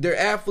 they're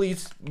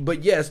athletes,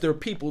 but yes, they're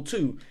people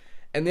too.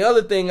 And the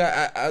other thing,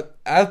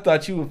 I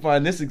thought you would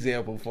find this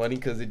example funny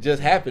because it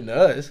just happened to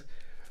us.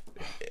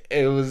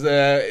 It was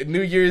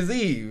New Year's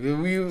Eve.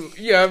 We was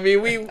going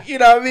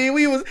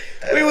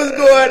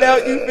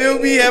out. You feel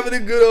me? Having a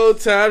good old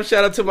time.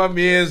 Shout out to my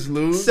man's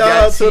Lou. Shout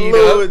out to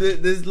Lou.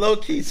 This low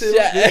key to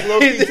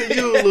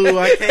you, Lou.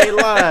 I can't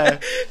lie.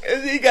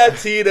 He got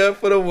teed up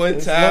for the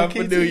one time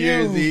for New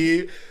Year's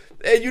Eve.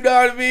 And you know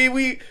what I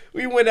mean?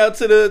 We went out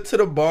to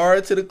the bar,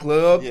 to the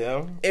club.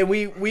 Yeah. And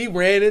we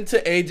ran into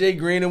AJ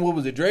Green and what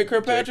was it, Drake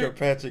Kirkpatrick? Drake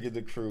Kirkpatrick and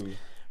the crew.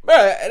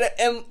 Right.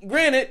 And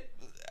granted,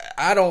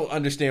 I don't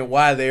understand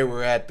why they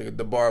were at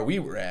the bar we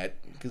were at.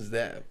 Cause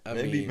that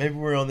maybe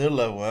we're on their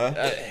level, huh?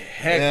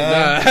 Heck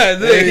nah.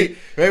 maybe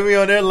we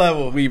on their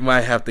level. We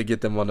might have to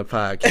get them on the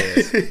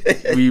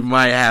podcast. We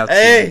might have to.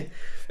 Hey,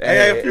 I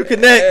got a few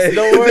connects.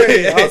 Don't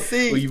worry, I'll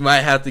see. We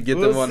might have to get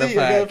them on the podcast.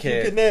 I got a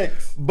few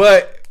connects.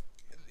 But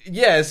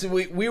yes,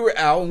 we were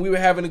out and we were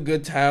having a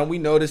good time. We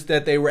noticed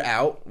that they were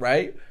out,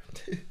 right?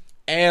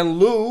 And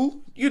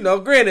Lou,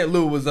 granted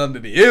Lou was under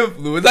the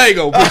influence. I ain't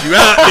gonna put you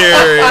out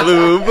there,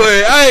 Lou, but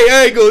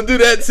I ain't gonna do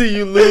that to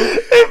you, Lou.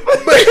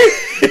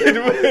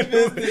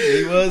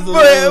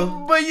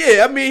 But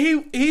yeah, I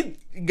mean he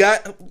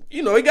got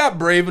he got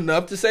brave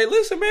enough to say,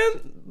 listen,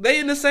 man, they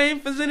in the same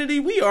vicinity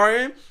we are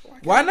in.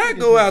 Why not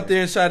go out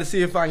there and try to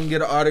see if I can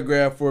get an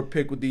autograph for a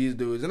pic with these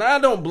dudes? And I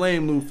don't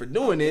blame Lou for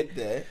doing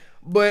it.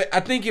 But I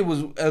think it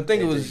was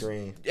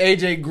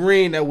AJ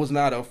Green that was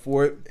not up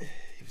for it.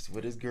 He was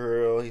with his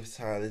girl. He was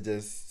trying to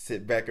just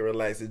sit back and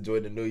relax, enjoy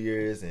the New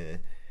Year's, and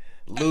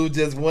Lou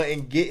just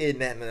wasn't getting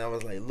that. And I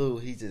was like, Lou,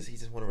 he just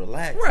want to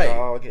relax,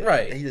 dog.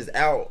 Right. He just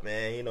out,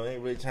 man.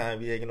 Ain't really trying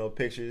to be taking no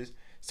pictures.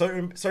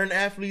 Certain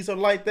athletes are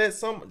like that.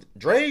 Some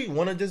Dre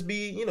want to just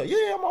be,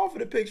 yeah, I'm all for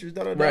the pictures,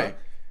 da da da. Right.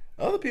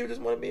 Other people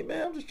just want to be,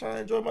 man, I'm just trying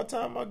to enjoy my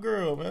time with my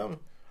girl, man.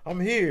 I'm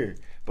here.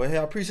 But hey,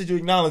 I appreciate you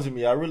acknowledging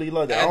me. I really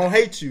love that. I don't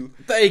hate you.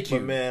 Thank you.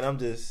 But man, I'm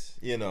just,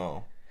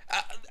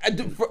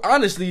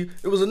 honestly,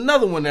 it was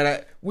another one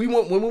that we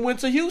went when we went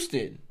to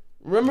Houston.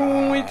 Remember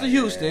when we went to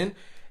Houston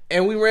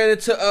and we ran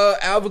into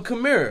Alvin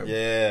Kamara?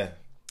 Yeah.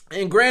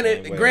 And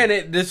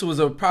granted, this was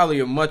probably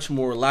a much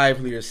more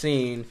livelier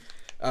scene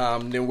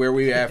than where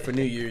we were at for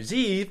New Year's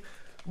Eve.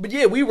 But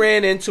yeah, we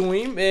ran into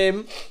him,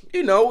 and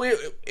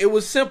it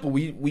was simple.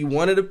 We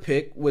wanted a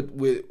pic with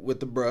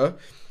the bruh,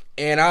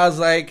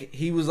 and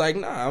he was like,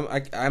 nah,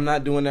 I'm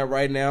not doing that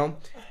right now.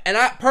 And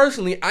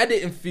I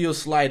didn't feel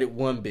slighted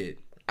one bit.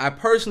 I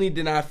personally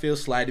did not feel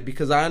slighted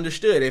because I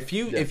understood if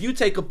you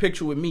take a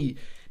picture with me,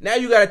 now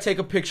you got to take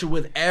a picture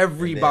with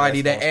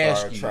everybody that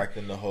asked you.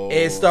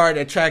 It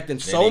started attracting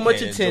so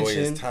much attention.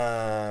 Enjoy his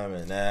time,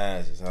 and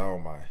that's just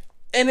my.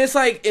 And it's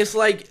like,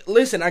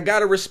 listen, I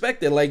gotta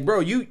respect it. Like, bro,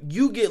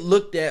 you get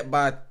looked at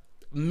by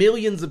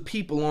millions of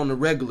people on the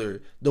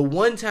regular. The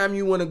one time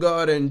you want to go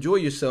out and enjoy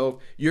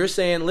yourself, you're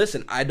saying,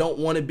 listen, I don't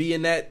want to be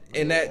in that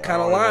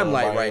kind of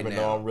limelight right now.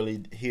 No, I'm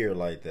really here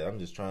like that. I'm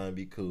just trying to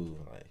be cool.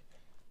 Like,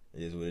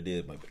 it is what it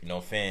is. But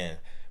fan.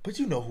 But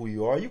you know who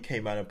you are. You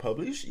came out in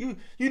public. You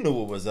knew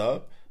what was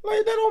up. Like,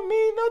 that don't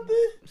mean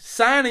nothing.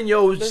 Signing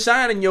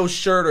your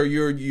shirt or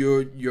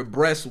your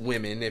breast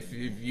women, if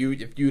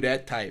you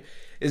that type,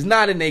 is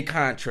not in their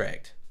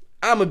contract.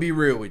 I'm gonna be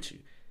real with you.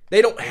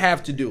 They don't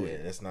have to do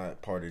it. That's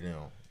not part of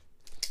them.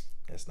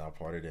 That's not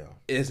part of them.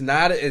 It's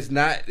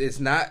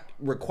not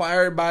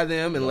required by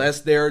them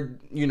unless they're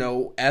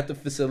at the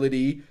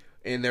facility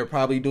and they're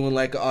probably doing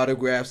like an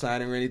autograph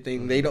signing or anything.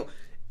 Mm-hmm. They don't.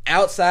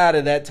 Outside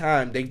of that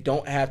time, they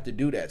don't have to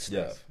do that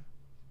stuff. Yes.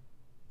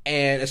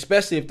 And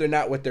especially if they're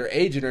not with their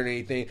agent or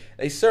anything,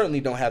 they certainly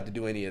don't have to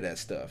do any of that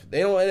stuff.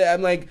 They don't.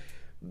 I'm like,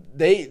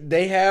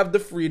 they have the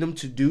freedom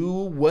to do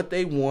what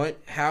they want,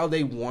 how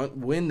they want,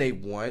 when they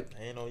want.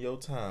 Ain't on your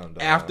time,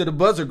 dog. After the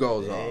buzzer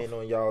goes off. Ain't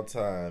on y'all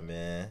time,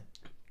 man.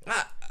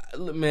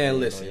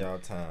 Listen. On y'all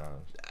time.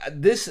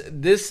 This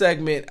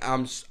segment,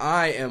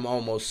 I am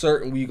almost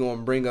certain we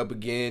gonna bring up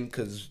again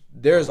because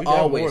there's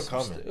always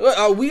more coming.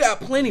 We got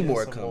plenty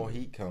more coming. More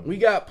heat coming. We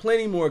got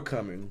plenty more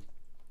coming.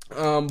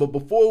 But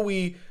before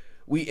we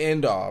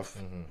end off,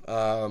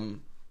 I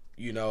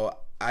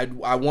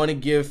want to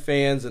give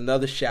fans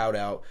another shout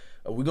out.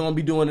 We're gonna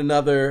be doing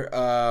another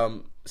a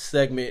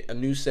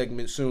new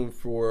segment soon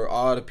for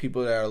all the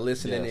people that are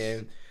listening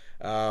in.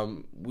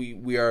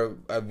 We are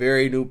a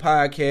very new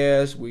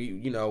podcast.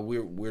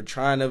 We're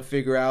trying to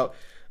figure out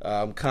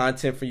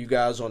content for you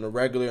guys on the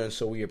regular, and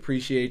so we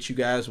appreciate you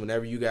guys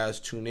whenever you guys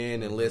tune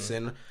in and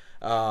listen.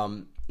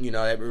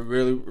 That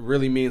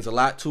really means a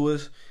lot to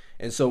us,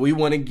 and so we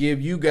want to give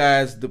you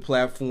guys the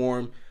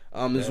platform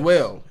as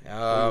well.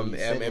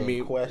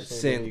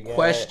 Send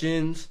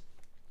questions.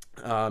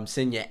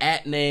 Send your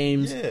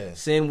 @names.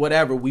 Send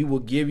whatever. We will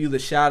give you the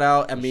shout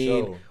out.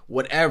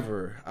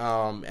 Whatever.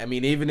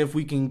 Even if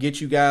we can get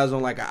you guys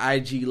on like an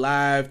IG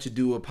live to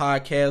do a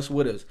podcast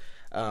with us,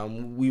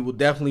 we will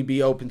definitely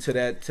be open to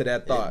that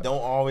thought. It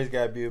don't always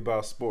gotta be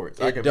about sports.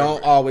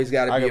 Always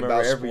gotta be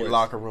about sports. Every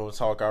locker room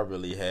talk I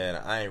really had,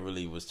 I ain't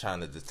really was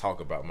trying to just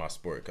talk about my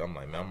sport. I'm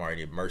like, man, I'm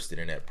already immersed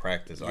in that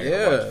practice. I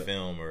gotta watch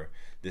film or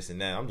this and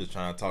that. I'm just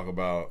trying to talk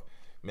about,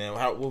 man,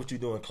 what you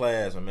do in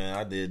class? Man,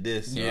 I did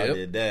this, I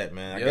did that,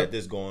 man. I got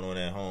this going on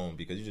at home,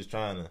 because you're just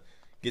trying to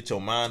get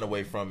your mind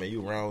away from it.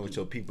 You around with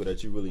your people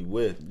that you really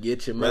with.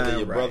 Get your mind right. Whether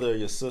your brother or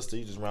your sister,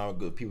 you just around with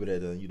good people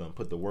that you don't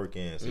put the work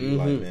in. So you're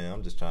like, man,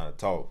 I'm just trying to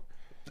talk.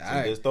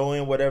 So just throw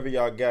in whatever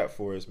y'all got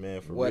for us, man.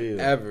 For real.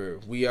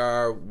 Whatever. We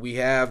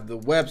have the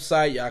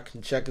website. Y'all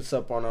can check us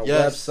up on our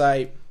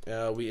website.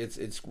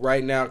 It's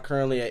right now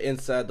currently at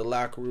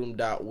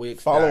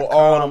InsideTheLockerRoom.wix. Follow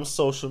all them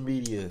social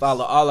media.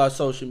 Follow all our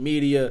social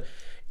media.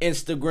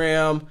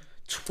 Instagram,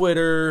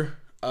 Twitter,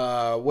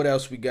 What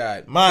else we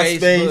got?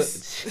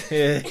 MySpace.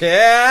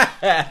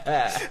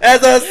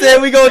 As I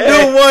said, we gonna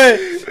do one.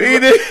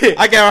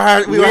 I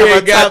got we have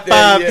our top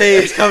 5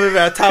 page coming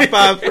back. Top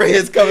 5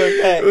 friends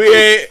coming back. We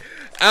ain't.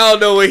 I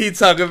don't know what he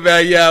talking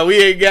about, y'all. We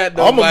ain't got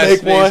no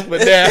MySpace,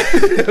 but now.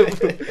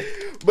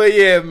 But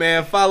yeah,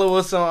 man, follow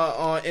us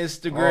on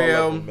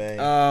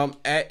Instagram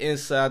at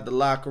Inside the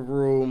Locker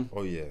Room.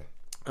 Oh yeah.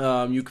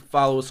 You can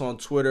follow us on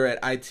Twitter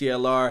at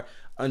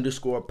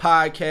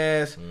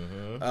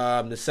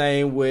ITLR_podcast. The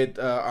same with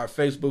our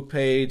Facebook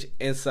page,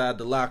 Inside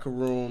the Locker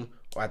Room,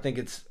 or I think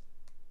it's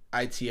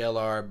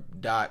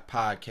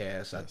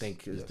ITLR.podcast. I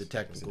think is the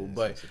technical,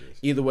 but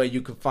either way,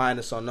 you can find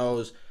us on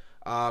those.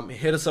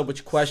 Hit us up with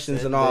your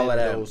questions and all of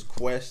that. Those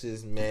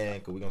questions, man,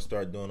 because we're going to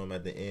start doing them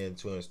at the end,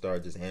 too, and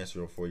start just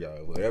answering for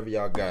y'all. Whatever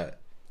y'all got,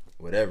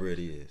 whatever it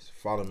is,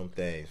 follow them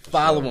things.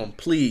 Follow them,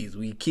 please.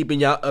 We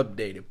keeping y'all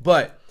updated.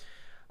 But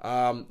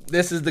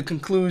this is the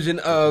conclusion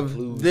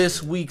of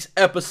this week's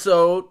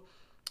episode.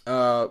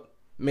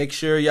 Make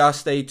sure y'all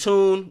stay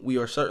tuned. We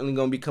are certainly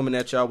going to be coming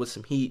at y'all with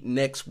some heat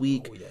next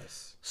week. Oh,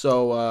 yes.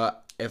 So,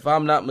 if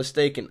I'm not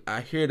mistaken,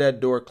 I hear that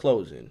door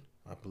closing.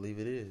 I believe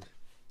it is.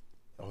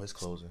 Oh, it's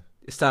closing.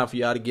 It's time for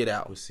y'all to get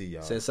out. We'll see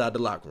y'all. It's Inside the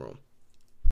Locker Room.